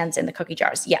his hands in the cookie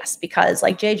jars. Yes, because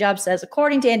like J Job says,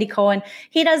 according to Andy Cohen,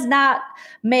 he does not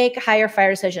make hire fire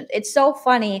decisions. It's so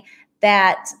funny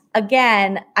that,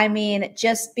 again,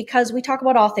 just because we talk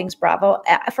about all things Bravo,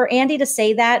 for Andy to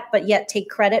say that, but yet take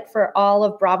credit for all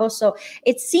of Bravo. So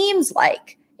it seems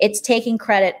like it's taking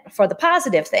credit for the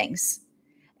positive things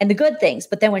and the good things.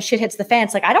 But then when shit hits the fan,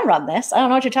 it's like, I don't run this. I don't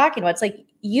know what you're talking about. It's like,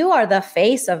 you are the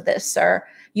face of this, sir.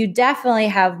 You definitely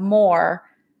have more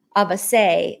of a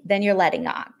say than you're letting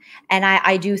on. And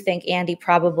I do think Andy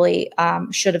probably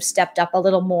should have stepped up a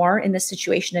little more in this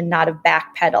situation and not have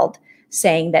backpedaled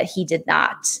saying that he did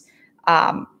not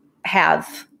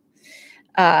have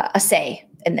a say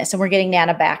in this. And we're getting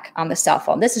Nana back on the cell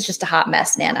phone. This is just a hot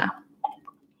mess, Nana.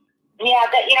 Yeah,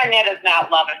 the internet is not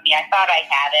loving me. I thought I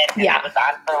had it, and I was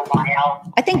on for a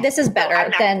while. I think this is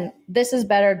better this is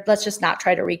better. Let's just not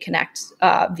try to reconnect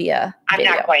via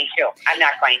video. I'm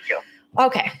not going to.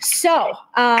 Okay, so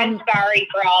I'm sorry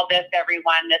for all this,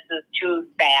 everyone. This is too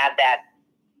bad that,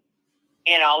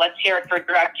 let's hear it for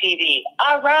Drug TV.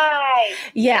 All right.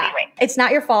 Yeah, anyway. It's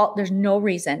not your fault. There's no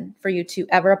reason for you to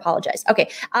ever apologize.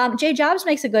 Okay, Jay Jobs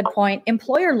makes a good point.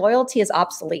 Employer loyalty is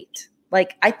obsolete.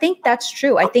 Like, I think that's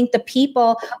true. I think the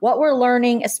people, what we're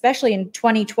learning, especially in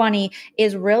 2020,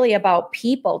 is really about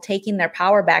people taking their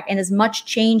power back. And as much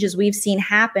change as we've seen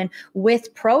happen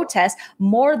with protests,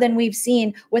 more than we've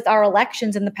seen with our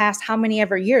elections in the past, how many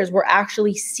ever years, we're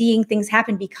actually seeing things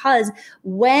happen, because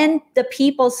when the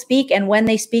people speak and when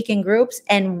they speak in groups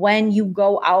and when you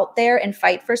go out there and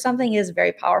fight for something, it is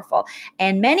very powerful.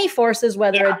 And many forces,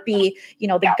 whether it be,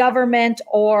 the government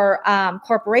or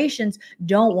corporations,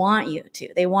 don't want you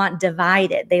to. They want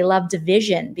divided. They love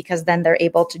division, because then they're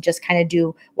able to just kind of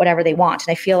do whatever they want.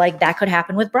 And I feel like that could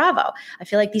happen with Bravo. I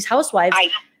feel like these housewives,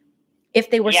 if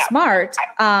they were smart,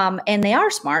 and they are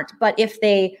smart, but if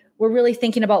they were really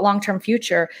thinking about long-term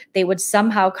future, they would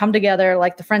somehow come together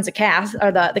like the Friends of Cast,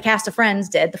 or the cast of Friends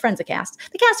did. The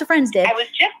cast of Friends did. I was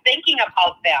just thinking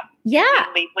about them. Yeah.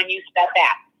 When you said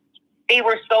that. They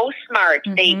were so smart.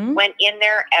 Mm-hmm. They went in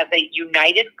there as a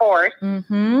united force,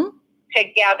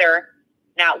 together.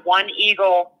 Not one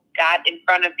ego got in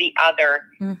front of the other,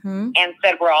 and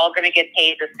said, we're all going to get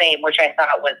paid the same, which I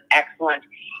thought was excellent.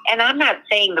 And I'm not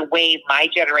saying the way my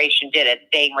generation did it,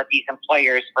 staying with these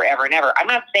employers forever and ever. I'm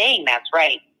not saying that's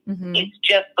right. It's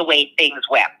just the way things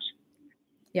went.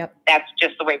 Yep. That's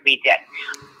just the way we did.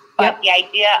 But the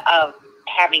idea of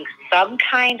having some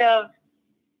kind of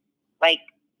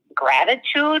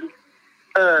gratitude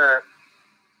for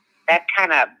that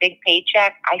kind of big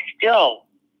paycheck,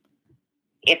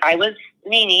 if I was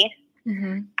Nene,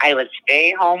 I would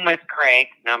stay home with Greg,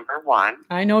 number one.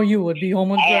 I know you would be home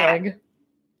with Greg.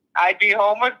 I'd be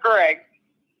home with Greg.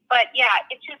 But yeah,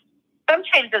 it's just,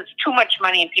 sometimes it's too much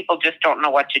money and people just don't know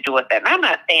what to do with it. And I'm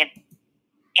not saying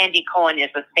Andy Cohen is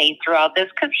a saint throughout this,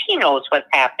 because he knows what's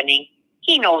happening.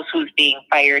 He knows who's being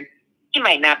fired. He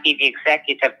might not be the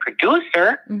executive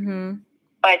producer,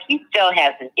 but he still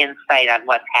has an insight on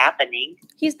what's happening.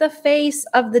 He's the face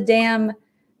of the damn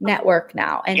network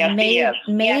now, and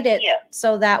made it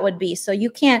so that would be. So you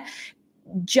can't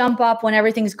jump up when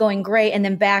everything's going great and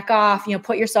then back off,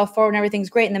 put yourself forward when everything's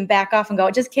great and then back off and go,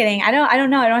 just kidding. I don't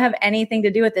know. I don't have anything to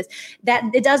do with this. That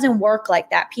it doesn't work like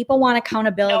that. People want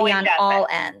accountability on all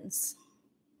ends.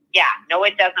 Yeah, no,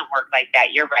 it doesn't work like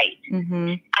that. You're right.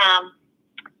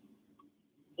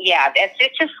 Yeah,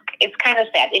 it's kind of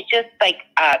sad. It's just like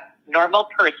a normal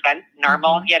person,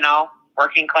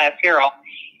 working class hero.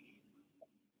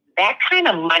 That kind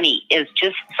of money is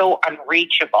just so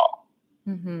unreachable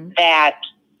that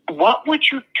what would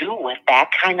you do with that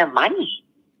kind of money?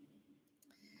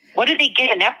 What do they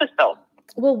get an episode?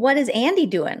 Well, what is Andy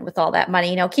doing with all that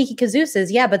money? Kiki Kazoo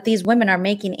says, but these women are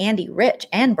making Andy rich,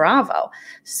 and Bravo.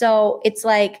 So it's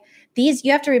like,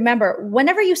 you have to remember,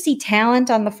 whenever you see talent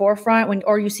on the forefront,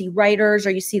 or you see writers,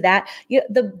 or you see that,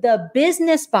 the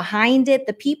business behind it,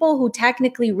 the people who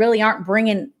technically really aren't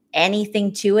bringing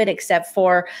anything to it except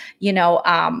for,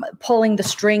 pulling the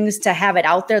strings to have it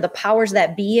out there, the powers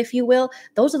that be, if you will,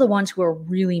 those are the ones who are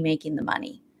really making the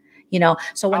money.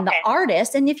 So when the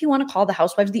artist, and if you want to call the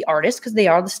housewives the artists, because they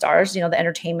are the stars, the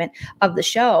entertainment of the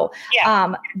show,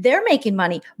 they're making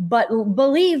money. But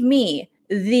believe me,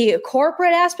 the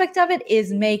corporate aspect of it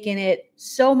is making it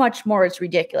so much more. It's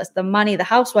ridiculous. The money the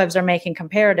housewives are making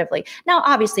comparatively. Now,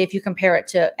 obviously, if you compare it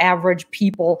to average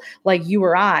people like you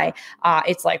or I,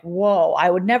 it's like, whoa, I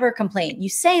would never complain. You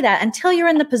say that until you're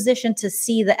in the position to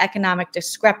see the economic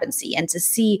discrepancy and to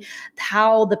see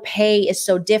how the pay is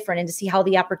so different and to see how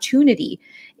the opportunity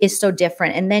is so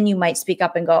different. And then you might speak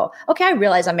up and go, okay, I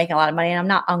realize I'm making a lot of money and I'm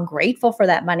not ungrateful for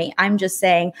that money. I'm just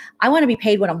saying I want to be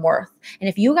paid what I'm worth. And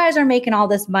if you guys are making all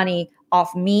this money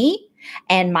off me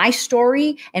and my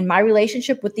story and my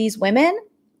relationship with these women,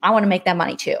 I want to make that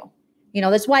money too.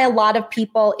 That's why a lot of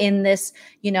people in this,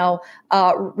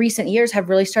 recent years have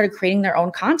really started creating their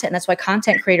own content. That's why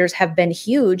content creators have been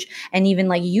huge, and even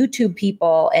like YouTube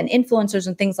people and influencers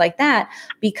and things like that,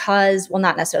 because, well,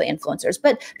 not necessarily influencers,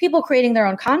 but people creating their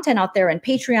own content out there and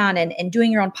Patreon and doing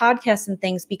your own podcasts and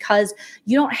things, because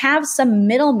you don't have some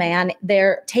middleman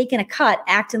there taking a cut,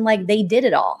 acting like they did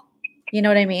it all. You know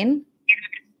what I mean?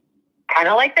 Kind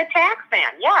of like the tax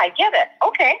man. Yeah, I get it.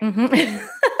 Okay.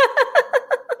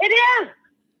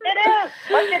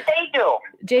 What did they do?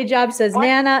 J Job says, What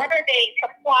Nana. are they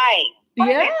supplying? What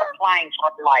are they supplying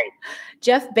for life?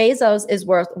 Jeff Bezos is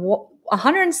worth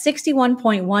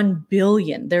 161.1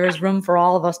 billion. There is room for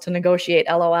all of us to negotiate.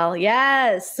 LOL.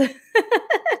 Yes.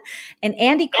 And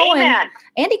Andy Cohen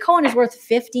is worth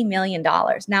 $50 million.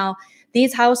 Now,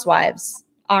 these housewives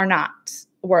are not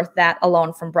worth that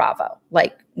alone from Bravo.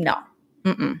 Like, no.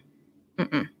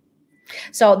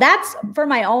 So that's for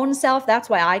my own self. That's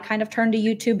why I kind of turned to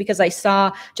YouTube, because I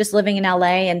saw, just living in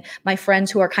LA, and my friends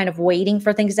who are kind of waiting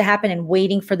for things to happen and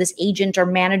waiting for this agent or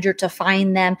manager to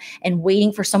find them and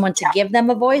waiting for someone to give them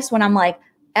a voice, when I'm like,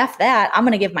 F that, I'm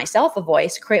going to give myself a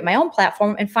voice, create my own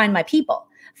platform, and find my people.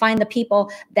 Find the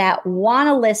people that want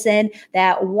to listen,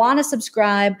 that want to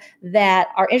subscribe, that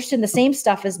are interested in the same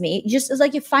stuff as me. Just as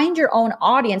like you find your own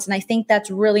audience. And I think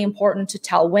that's really important to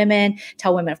tell women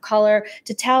of color,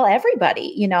 to tell everybody,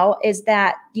 is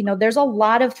that, there's a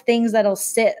lot of things that'll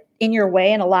sit in your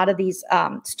way in a lot of these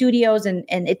studios, and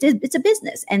it's a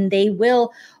business, and they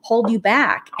will hold you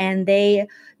back, and they,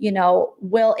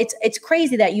 it's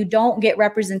crazy that you don't get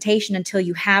representation until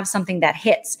you have something that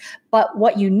hits. But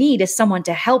what you need is someone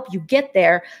to help you get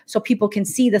there so people can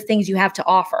see the things you have to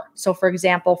offer. So for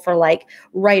example, for like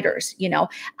writers,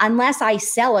 unless I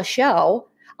sell a show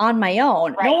on my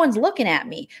own, no one's looking at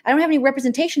me. I don't have any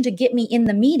representation to get me in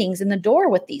the meetings, in the door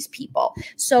with these people.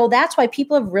 So that's why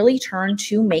people have really turned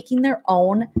to making their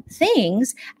own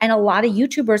things. And a lot of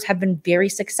YouTubers have been very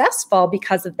successful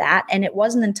because of that. And it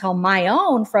wasn't until my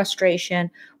own frustration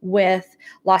with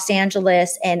Los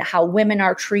Angeles and how women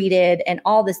are treated and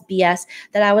all this BS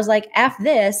that I was like, F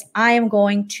this, I am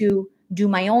going to do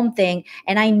my own thing.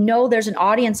 And I know there's an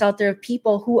audience out there of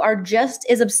people who are just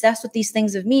as obsessed with these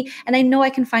things as me. And I know I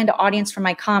can find an audience for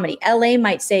my comedy. LA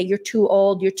might say, you're too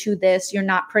old, you're too this, you're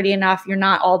not pretty enough, you're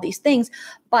not all these things.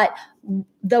 But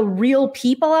the real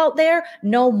people out there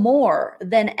know more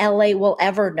than LA will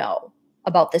ever know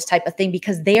about this type of thing,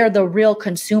 because they are the real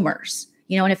consumers.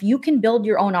 And if you can build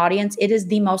your own audience, it is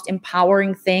the most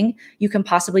empowering thing you can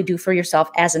possibly do for yourself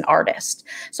as an artist.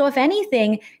 So if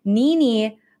anything,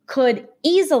 Nene could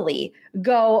easily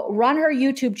go run her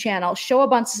YouTube channel, show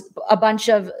a bunch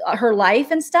of her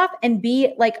life and stuff, and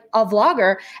be like a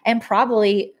vlogger and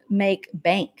probably make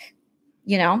bank,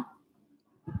 Okay.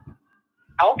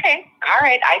 All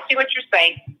right. I see what you're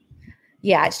saying.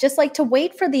 Yeah, it's just like to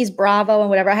wait for these Bravo and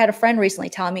whatever. I had a friend recently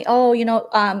telling me,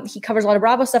 he covers a lot of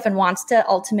Bravo stuff and wants to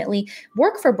ultimately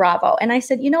work for Bravo. And I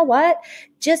said, you know what?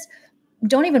 Just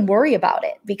don't even worry about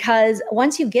it, because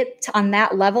once you get on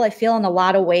that level, I feel in a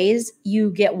lot of ways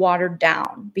you get watered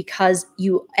down because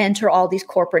you enter all these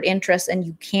corporate interests and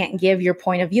you can't give your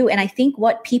point of view. And I think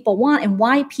what people want and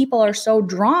why people are so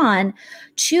drawn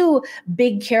to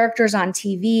big characters on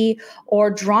TV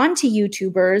or drawn to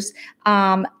YouTubers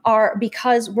are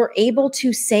because we're able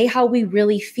to say how we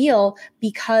really feel,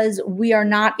 because we are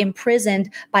not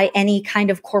imprisoned by any kind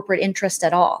of corporate interest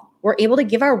at all. We're able to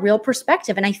give our real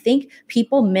perspective. And I think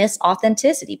people miss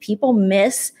authenticity. People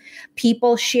miss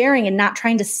people sharing and not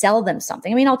trying to sell them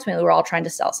something. I mean, ultimately, we're all trying to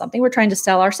sell something. We're trying to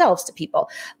sell ourselves to people.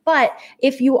 But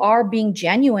if you are being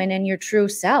genuine in your true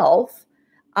self,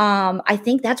 I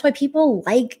think that's why people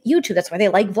like YouTube. That's why they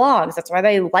like vlogs. That's why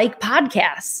they like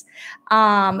podcasts.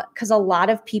 Because a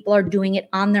lot of people are doing it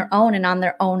on their own and on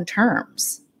their own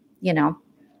terms,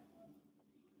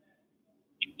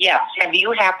 Yes. Have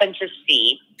you happened to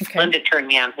see, Linda turned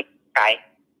me on to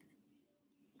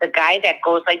the guy that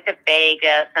goes like to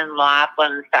Vegas and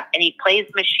Laughlin and stuff, and he plays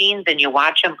machines, and you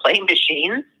watch him play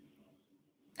machines?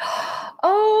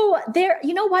 Oh,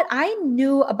 you know what? I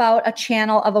knew about a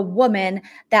channel of a woman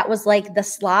that was like the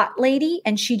slot lady,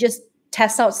 and she just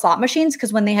tests out slot machines,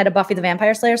 because when they had a Buffy the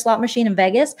Vampire Slayer slot machine in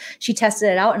Vegas, she tested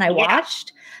it out and I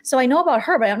watched. So I know about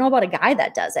her, but I don't know about a guy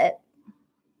that does it.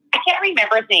 I can't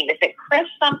remember his name. Is it Chris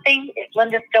something? Is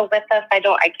Linda still with us? I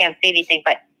can't say anything,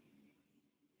 but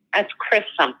it's Chris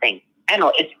something. I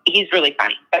don't know. He's really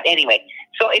funny. But anyway,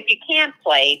 so if you can't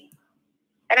play,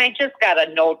 and I just got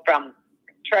a note from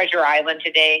Treasure Island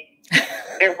today,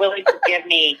 they're willing to give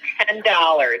me $10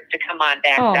 to come on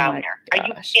back down there. Gosh. Are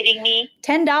you kidding me?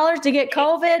 $10 to get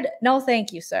COVID? No,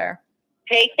 thank you, sir.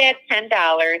 Take that $10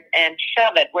 and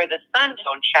shove it where the sun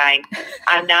don't shine.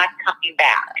 I'm not coming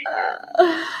back.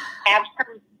 Have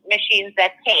some machines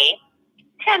that pay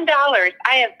 $10.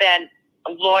 I have been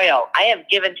loyal. I have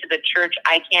given to the church.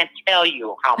 I can't tell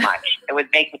you how much. It would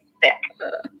make me sick.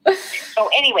 So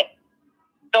anyway,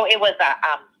 it was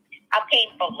a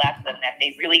painful lesson that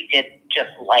they really did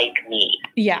just like me.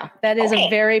 Yeah, that is a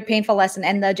very painful lesson.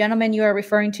 And the gentleman you are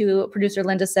referring to, producer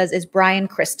Linda says, is Brian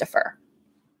Christopher.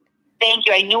 Thank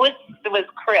you. I knew it was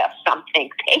Chris something.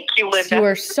 Thank you, Linda. You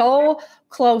were so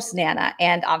close, Nana.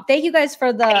 And thank you guys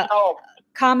for the I know.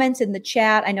 comments in the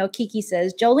chat. I know Kiki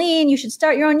says, Jolene, you should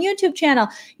start your own YouTube channel,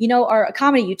 or a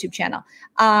comedy YouTube channel.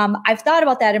 I've thought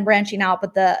about that and branching out,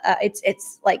 but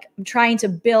it's like I'm trying to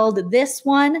build this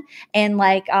one. And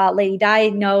like Lady Di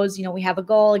knows, we have a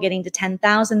goal of getting to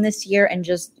 10,000 this year and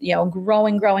just,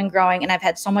 growing. And I've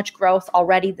had so much growth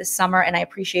already this summer. And I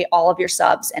appreciate all of your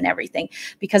subs and everything,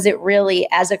 because it really,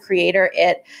 as a creator,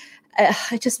 it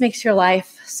just makes your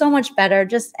life so much better,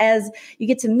 just as you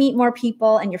get to meet more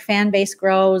people and your fan base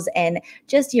grows and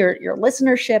just your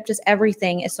listenership, just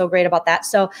everything is so great about that.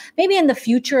 So maybe in the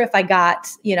future, if I got,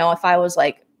 if I was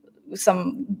like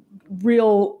some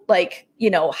real, like,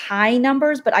 high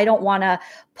numbers, but I don't want to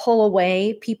pull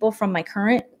away people from my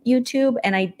current YouTube.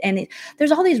 And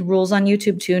there's all these rules on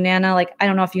YouTube too, Nana. Like, I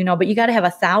don't know if you know, but you got to have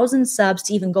 1,000 subs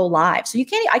to even go live. So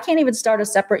I can't even start a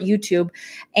separate YouTube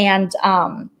and,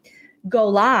 go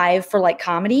live for like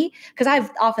comedy, because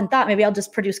I've often thought maybe I'll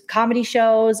just produce comedy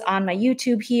shows on my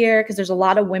YouTube here, because there's a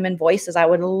lot of women voices I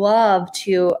would love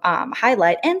to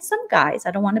highlight, and some guys.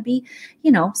 I don't want to be,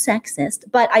 sexist,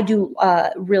 but I do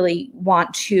really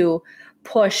want to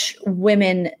push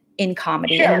women in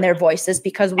comedy and in their voices,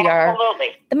 because we are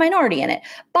the minority in it.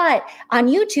 But on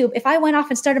YouTube, if I went off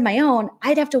and started my own,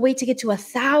 I'd have to wait to get to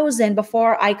 1,000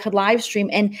 before I could live stream.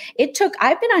 And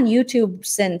I've been on YouTube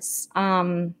since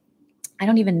I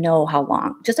don't even know how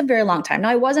long, just a very long time. Now,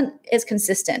 I wasn't as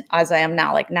consistent as I am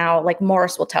now. Like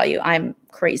Morris will tell you, I'm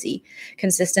crazy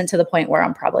consistent to the point where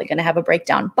I'm probably going to have a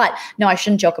breakdown. But no, I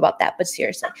shouldn't joke about that, but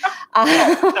seriously.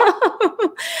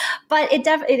 But it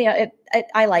definitely,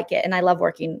 I like it. And I love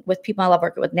working with people. I love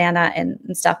working with Nana and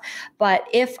stuff. But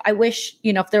if I wish,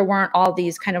 if there weren't all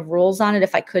these kind of rules on it,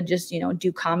 if I could just,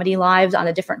 do comedy lives on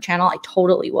a different channel, I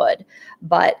totally would.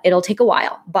 But it'll take a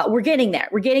while. But we're getting there.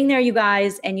 We're getting there, you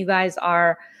guys. And you guys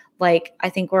are like, I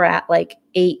think we're at like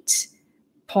 8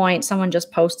 point. Someone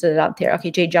just posted it up there. Okay,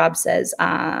 J Job says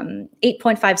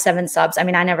 8.57 subs. I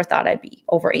mean, I never thought I'd be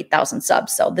over 8,000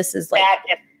 subs. So this is like that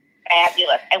is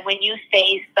fabulous. And when you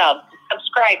say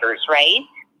subscribers, right?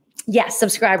 Yes,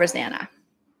 subscribers, Nana.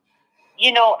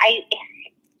 I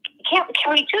can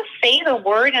we just say the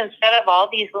word instead of all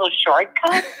these little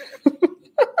shortcuts?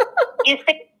 You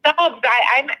say subs.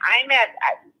 I'm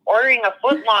ordering a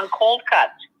foot long cold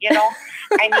cut.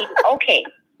 I mean, okay.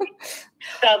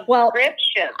 Well,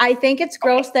 I think it's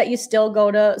gross that you still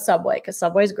go to Subway, because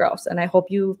Subway's gross, and I hope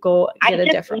you go get a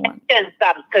different one.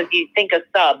 Subs, because you think of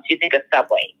subs, you think of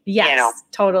Subway. Yes,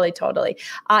 totally.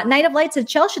 Night of Light said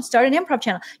Chell should start an improv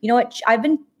channel. You know what? I've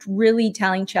been really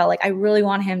telling Chell, like, I really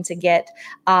want him to get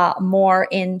more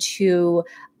into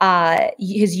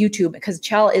his YouTube, because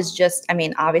Chell is just, I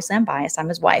mean, obviously I'm biased, I'm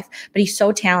his wife, but he's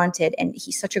so talented and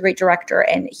he's such a great director,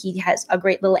 and he has a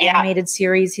great little animated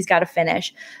series he's got to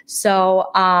finish.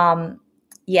 So,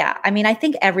 yeah, I mean, I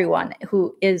think everyone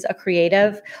who is a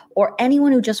creative, or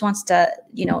anyone who just wants to,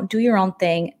 do your own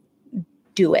thing,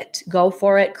 do it, go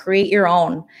for it, create your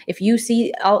own. If you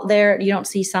see out there, you don't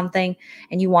see something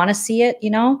and you want to see it,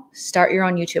 start your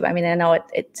own YouTube. I mean, I know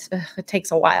it takes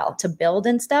a while to build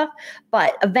and stuff,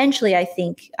 but eventually I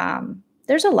think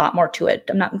there's a lot more to it.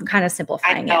 I'm kind of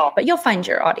simplifying it, but you'll find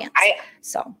your audience.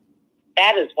 So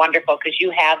that is wonderful, because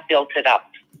you have built it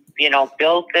up,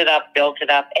 built it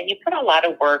up, and you put a lot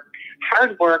of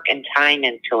hard work and time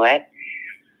into it.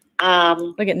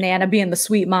 Look at Nana being the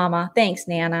sweet mama. Thanks,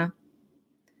 Nana.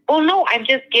 Well, no, I'm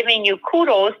just giving you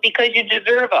kudos because you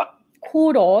deserve it.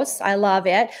 Kudos. I love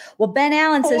it. Well, Ben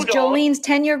Allen says Jolene's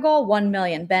 10-year goal, 1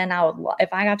 million. Ben, I would if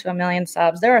I got to 1 million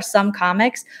subs. There are some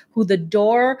comics who the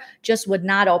door just would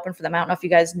not open for them. I don't know if you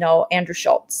guys know Andrew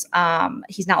Schultz.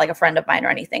 He's not like a friend of mine or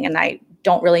anything, and I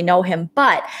don't really know him,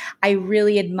 but I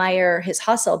really admire his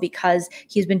hustle, because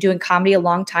he's been doing comedy a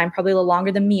long time, probably a little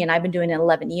longer than me, and I've been doing it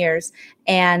 11 years.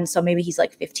 And so maybe he's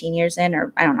like 15 years in,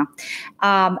 or I don't know.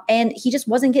 And he just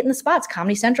wasn't getting the spots.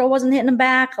 Comedy Central wasn't hitting him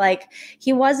back. Like,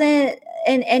 he wasn't,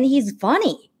 and he's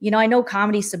funny. I know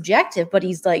comedy's subjective, but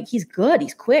he's good,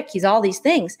 he's quick, he's all these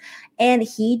things. And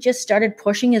he just started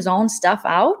pushing his own stuff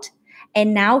out,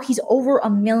 and now he's over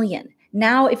 1 million.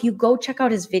 Now, if you go check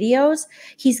out his videos,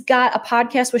 he's got a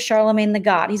podcast with Charlemagne the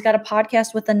God. He's got a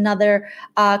podcast with another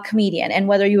comedian. And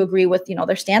whether you agree with,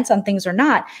 their stance on things or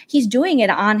not, he's doing it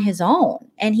on his own.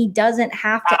 And he doesn't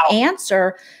have to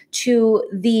answer to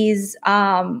these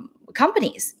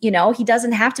companies. He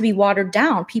doesn't have to be watered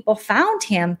down. People found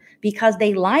him because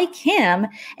they like him.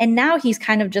 And now he's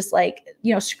kind of just like,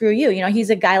 screw you. He's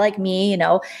a guy like me,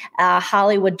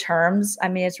 Hollywood terms. I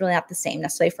mean, it's really not the same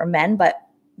necessarily for men, but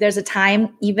there's a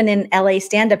time, even in LA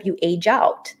stand-up, you age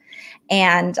out.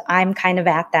 And I'm kind of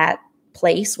at that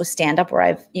place with stand-up where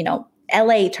I've,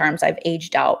 LA terms, I've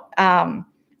aged out.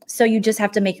 So you just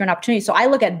have to make your own opportunity. So I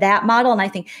look at that model and I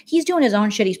think he's doing his own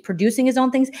shit. He's producing his own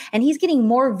things and he's getting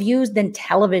more views than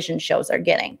television shows are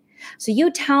getting. So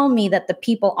you tell me that the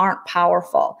people aren't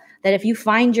powerful, that if you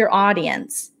find your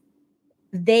audience,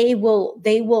 they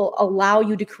will allow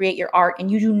you to create your art, and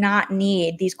you do not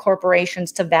need these corporations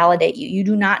to validate you. You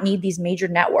do not need these major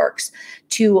networks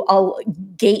to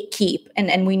gatekeep.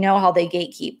 And we know how they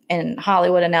gatekeep in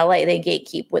Hollywood and LA. They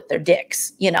gatekeep with their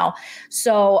dicks,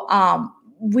 So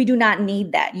we do not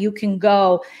need that. You can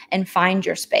go and find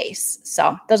your space.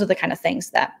 So those are the kind of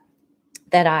things that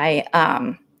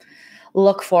I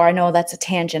look for. I know that's a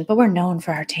tangent, but we're known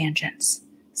for our tangents.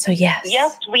 So yes.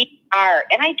 Yes, we are.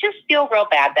 And I just feel real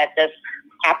bad that this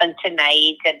happened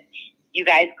tonight and you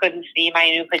guys couldn't see my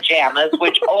new pajamas,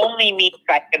 which only means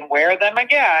I can wear them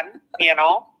again,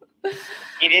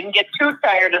 You didn't get too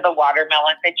tired of the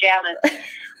watermelon pajamas.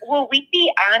 Will we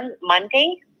be on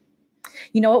Monday?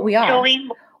 You know what we are? Jolene?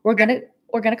 We're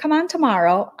gonna come on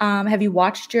tomorrow. Have you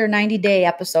watched your 90-day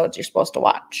episodes you're supposed to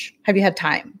watch? Have you had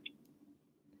time?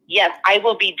 Yes, I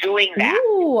will be doing that.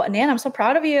 Ooh, Nan, I'm so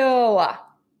proud of you.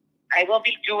 I will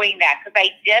be doing that because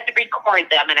I did record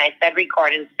them, and I said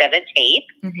record instead of tape.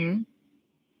 Mm-hmm.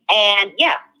 And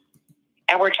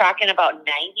and we're talking about 90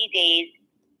 days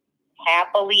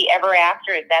happily ever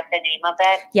after. Is that the name of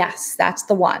it? Yes, that's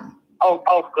the one.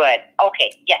 Oh, good.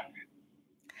 Okay, yes.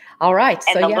 All right.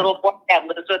 And the little boy that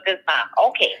lives with his mom.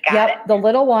 Okay, got it. The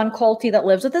little one, Colty, that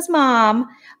lives with his mom.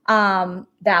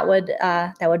 That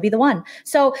would be the one.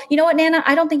 So you know what, Nana?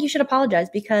 I don't think you should apologize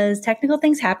because technical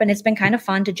things happen. It's been kind of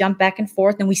fun to jump back and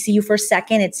forth, and we see you for a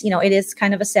second. It's it is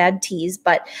kind of a sad tease,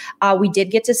 but we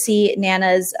did get to see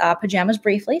Nana's pajamas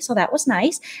briefly, so that was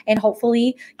nice. And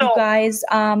hopefully you guys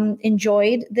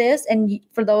enjoyed this. And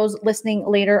for those listening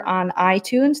later on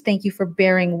iTunes, thank you for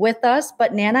bearing with us.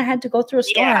 But Nana had to go through a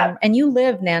storm, and you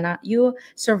lived, Nana. You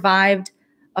survived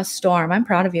a storm. I'm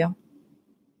proud of you.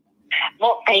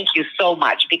 Well, thank you so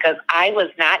much because I was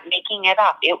not making it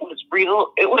up. It was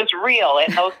real. It was real.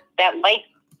 And that light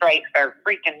strikes are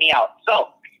freaking me out. So,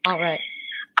 all right.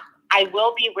 I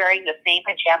will be wearing the same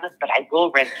pajamas, but I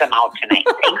will rinse them out tonight.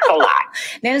 Thanks a lot.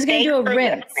 Nana's going to do a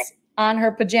rinse on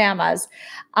her pajamas.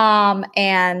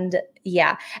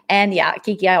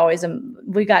 Kiki,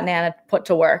 we got Nana put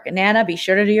to work. Nana, be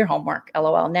sure to do your homework.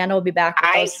 LOL. Nana will be back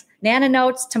with those Nana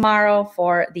notes tomorrow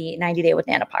for the 90 Day with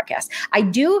Nana podcast. I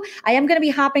am going to be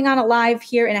hopping on a live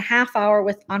here in a half hour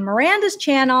on Miranda's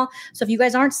channel. So if you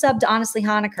guys aren't subbed to Honestly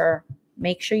Honaker,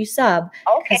 make sure you sub.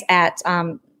 Okay. Because at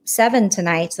 7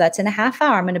 tonight, so that's in a half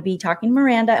hour, I'm going to be talking to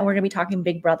Miranda and we're going to be talking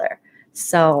Big Brother.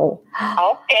 So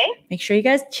make sure you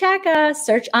guys check us,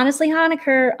 search Honestly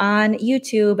Honaker on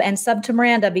YouTube and sub to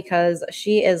Miranda because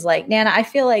she is like, Nana, I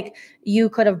feel like you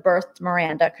could have birthed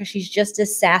Miranda because she's just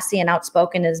as sassy and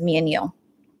outspoken as me and you.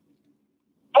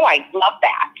 Oh, I love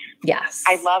that. Yes.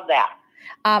 I love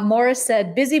that. Morris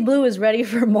said, Busy Blue is ready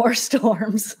for more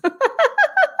storms.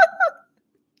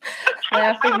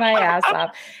 Laughing my ass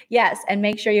off. Yes. And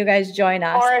make sure you guys join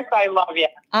us. Morris, I love you.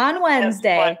 On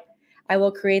Wednesday. I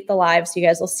will create the live so you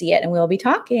guys will see it and we'll be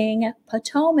talking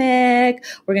Potomac.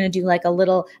 We're going to do like a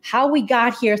little how we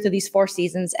got here through these 4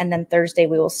 seasons. And then Thursday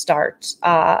we will start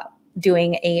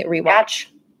doing a rewatch.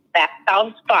 That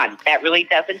sounds fun. That really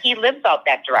does. And he lives out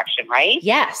that direction, right?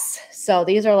 Yes. So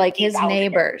these are like his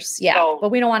neighbors. Yeah. So,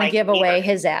 but we don't want to give away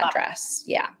his address.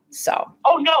 Yeah. So.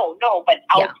 Oh, no. But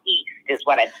out east is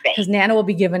what I'd say. Because Nana will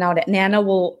be giving out it. Nana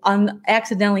will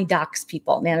accidentally dox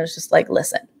people. Nana's just like,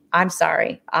 listen. I'm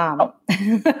sorry.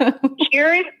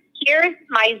 Here's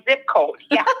my zip code.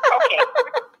 Yeah. Okay.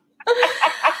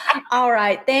 All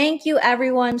right. Thank you,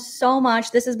 everyone, so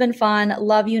much. This has been fun.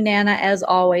 Love you, Nana, as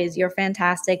always. You're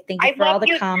fantastic. Thank you for all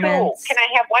the comments. Too. Can I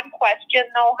have one question,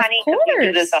 though, honey? Of course. We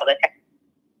do this all the time.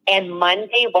 And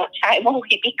Monday, what time will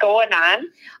we be going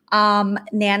on?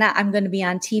 Nana, I'm going to be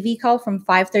on TV call from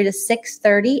 5:30 to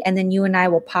 6:30, and then you and I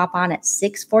will pop on at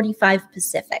 6:45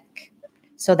 Pacific.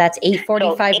 So that's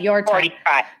 8:45 your time.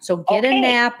 So get a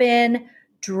nap in,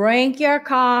 drink your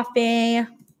coffee.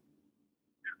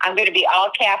 I'm going to be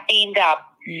all caffeined up.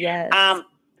 Yes.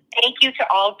 Thank you to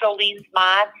all Jolene's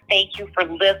mods. Thank you for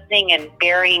listening and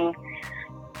bearing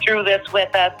through this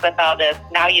with us with all this.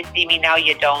 Now you see me, now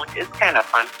you don't. It's kind of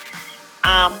fun.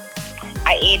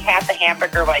 I ate half a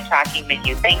hamburger while talking with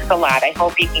you. Thanks a lot. I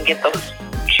hope you can get those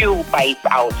chew bites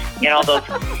out. Those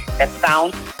that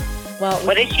sound. Well,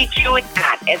 What is she chewing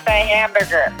on? It's a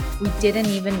hamburger. we didn't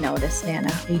even notice,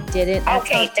 Nana. We didn't. That's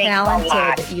Okay, how thanks a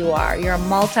lot. talented you are. You're a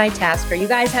multitasker. You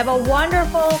guys have a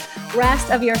wonderful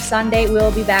rest of your Sunday.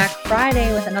 We'll be back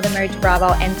Friday with another Married to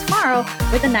Bravo and tomorrow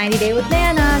with a 90 Day with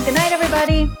Nana. Good night,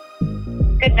 everybody.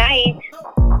 Good night.